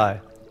a condo.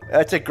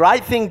 It's a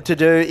great thing to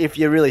do if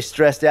you're really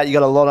stressed out. You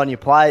got a lot on your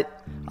plate.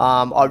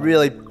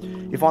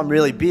 If I'm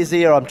really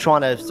busy or I'm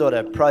trying to sort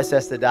of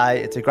process the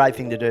day, it's a great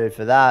thing to do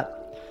for that.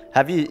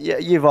 Have you?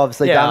 You've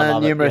obviously Yeah, I done it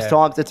love it, numerous yeah.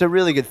 times. It's a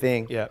really good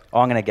thing. Yeah.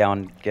 I'm going to go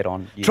and get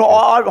on YouTube.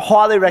 I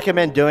highly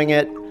recommend doing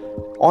it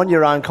on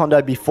your own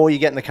condo before you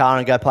get in the car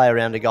and go play a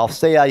round of golf.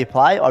 See how you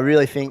play. I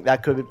really think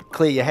that could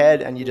clear your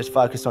head and you just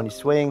focus on your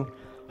swing.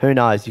 Who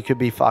knows? You could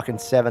be fucking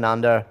 7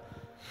 under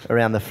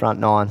around the front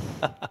 9.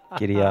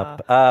 Giddy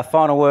up.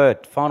 Final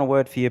word for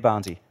you,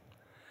 Barnesy.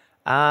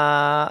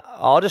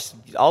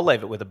 I'll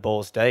leave it with the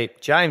balls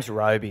deep. James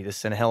Roby, the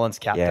St Helens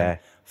captain, Yeah.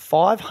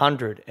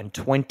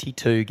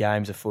 522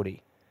 games of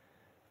footy.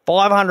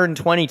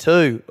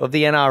 522 of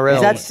the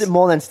NRL. Is that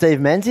more than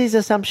Steve Menzies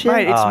or some shit?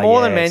 Mate, it's Oh,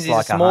 more than yeah, it's Menzies. like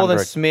It's more than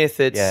 100. Smith.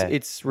 Yeah.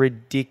 It's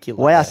ridiculous.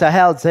 Wow, so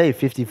how old's he?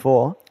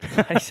 54?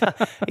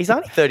 He's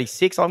only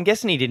 36. I'm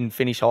guessing he didn't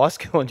finish high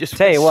school and just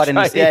Tell you what, and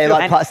went he's- straight Yeah,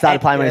 he into- like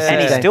started playing when he was and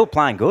he's 16. still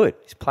playing good.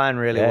 He's playing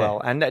really Yeah.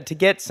 well. And to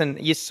get some,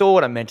 you saw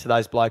what I meant to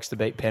those blokes to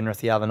beat Penrith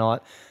the other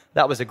night.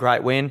 That was a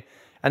great win.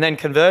 And then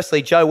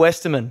conversely, Joe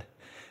Westerman.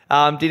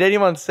 Did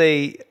anyone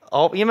see?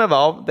 Oh, you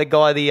remember the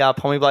guy, the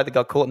Pommy bloke that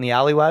got caught in the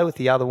alleyway with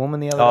the other woman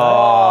the other day?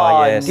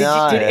 Oh, yes.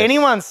 Did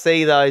anyone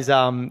see those?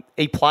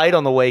 He played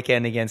on the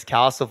weekend against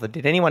Castleford.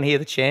 Did anyone hear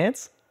the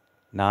chants?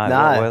 No,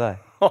 No. what were they?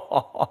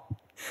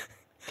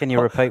 Can you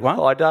repeat one?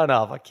 I don't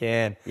know if I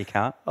can. You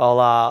can't?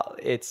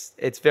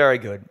 It's very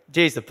good.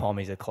 Geez, the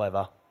Pommies are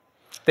clever.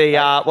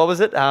 The what was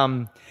it?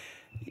 The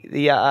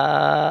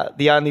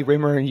only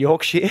rimmer in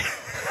Yorkshire.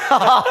 They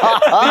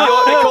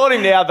call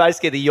him now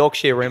basically the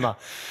Yorkshire rimmer.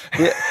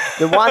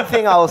 The one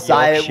thing I will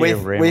say Yorkshire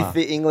Rimmer. with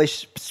the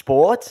English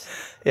sports,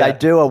 Yeah. they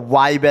do a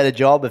way better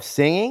job of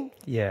singing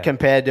Yeah.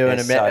 compared to They're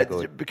so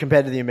good.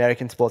 compared to the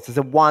American sports. There's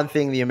the one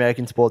thing the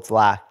American sports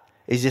lack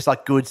is just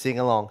like good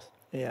sing-alongs.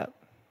 Yeah.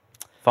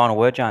 Final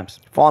word, James.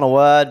 Final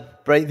word: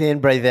 breathe in,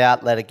 breathe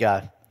out, let it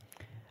go.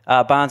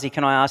 Barnesy,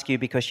 can I ask you,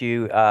 because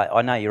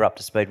I know you're up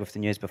to speed with the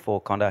news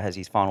before Condo has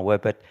his final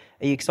word, but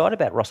are you excited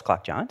about Ross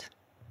Clark-Jones?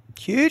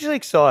 Hugely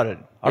excited.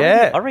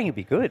 I reckon it'd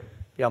be good.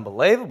 Be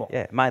unbelievable.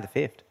 Yeah, May the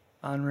 5th.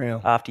 Unreal.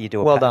 After you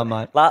do a Well done,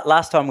 mate.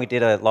 Last time we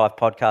did a live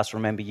podcast,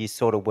 remember, you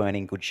sort of weren't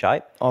in good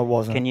shape. I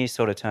wasn't. Can you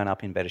sort of turn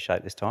up in better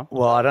shape this time?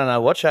 Well, I don't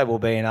know what shape we'll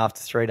be in after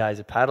 3 days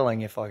of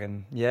paddling if I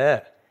can.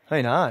 Yeah.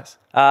 Who knows?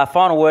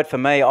 Final word for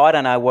me, I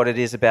don't know what it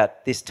is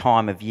about this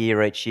time of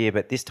year each year,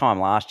 but this time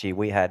last year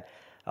we had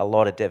a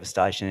lot of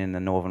devastation in the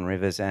Northern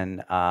Rivers,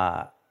 and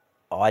I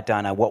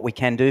don't know what we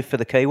can do for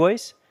the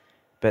Kiwis,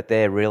 but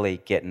they're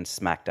really getting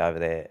smacked over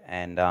there.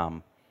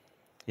 And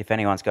if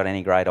anyone's got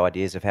any great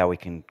ideas of how we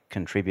can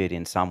contribute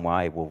in some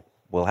way,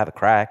 we'll have a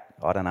crack.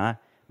 I don't know.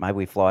 Maybe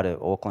we fly to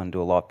Auckland,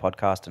 do a live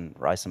podcast and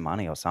raise some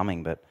money or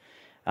something, but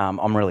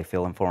I'm really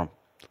feeling for them.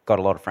 Got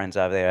a lot of friends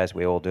over there, as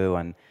we all do,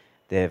 and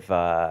they've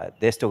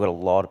still got a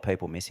lot of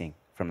people missing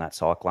from that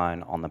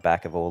cyclone on the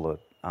back of all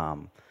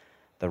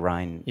the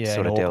rain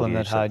sort in of Auckland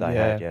deluge that that they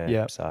had, had.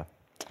 yeah. So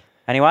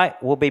anyway,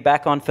 we'll be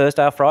back on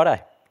Thursday or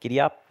Friday. Giddy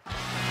up.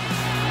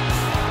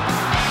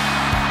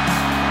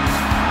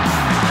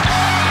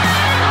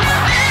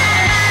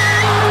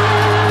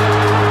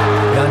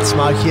 We don't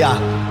smoke here.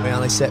 We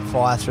only set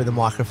fire through the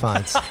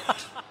microphones.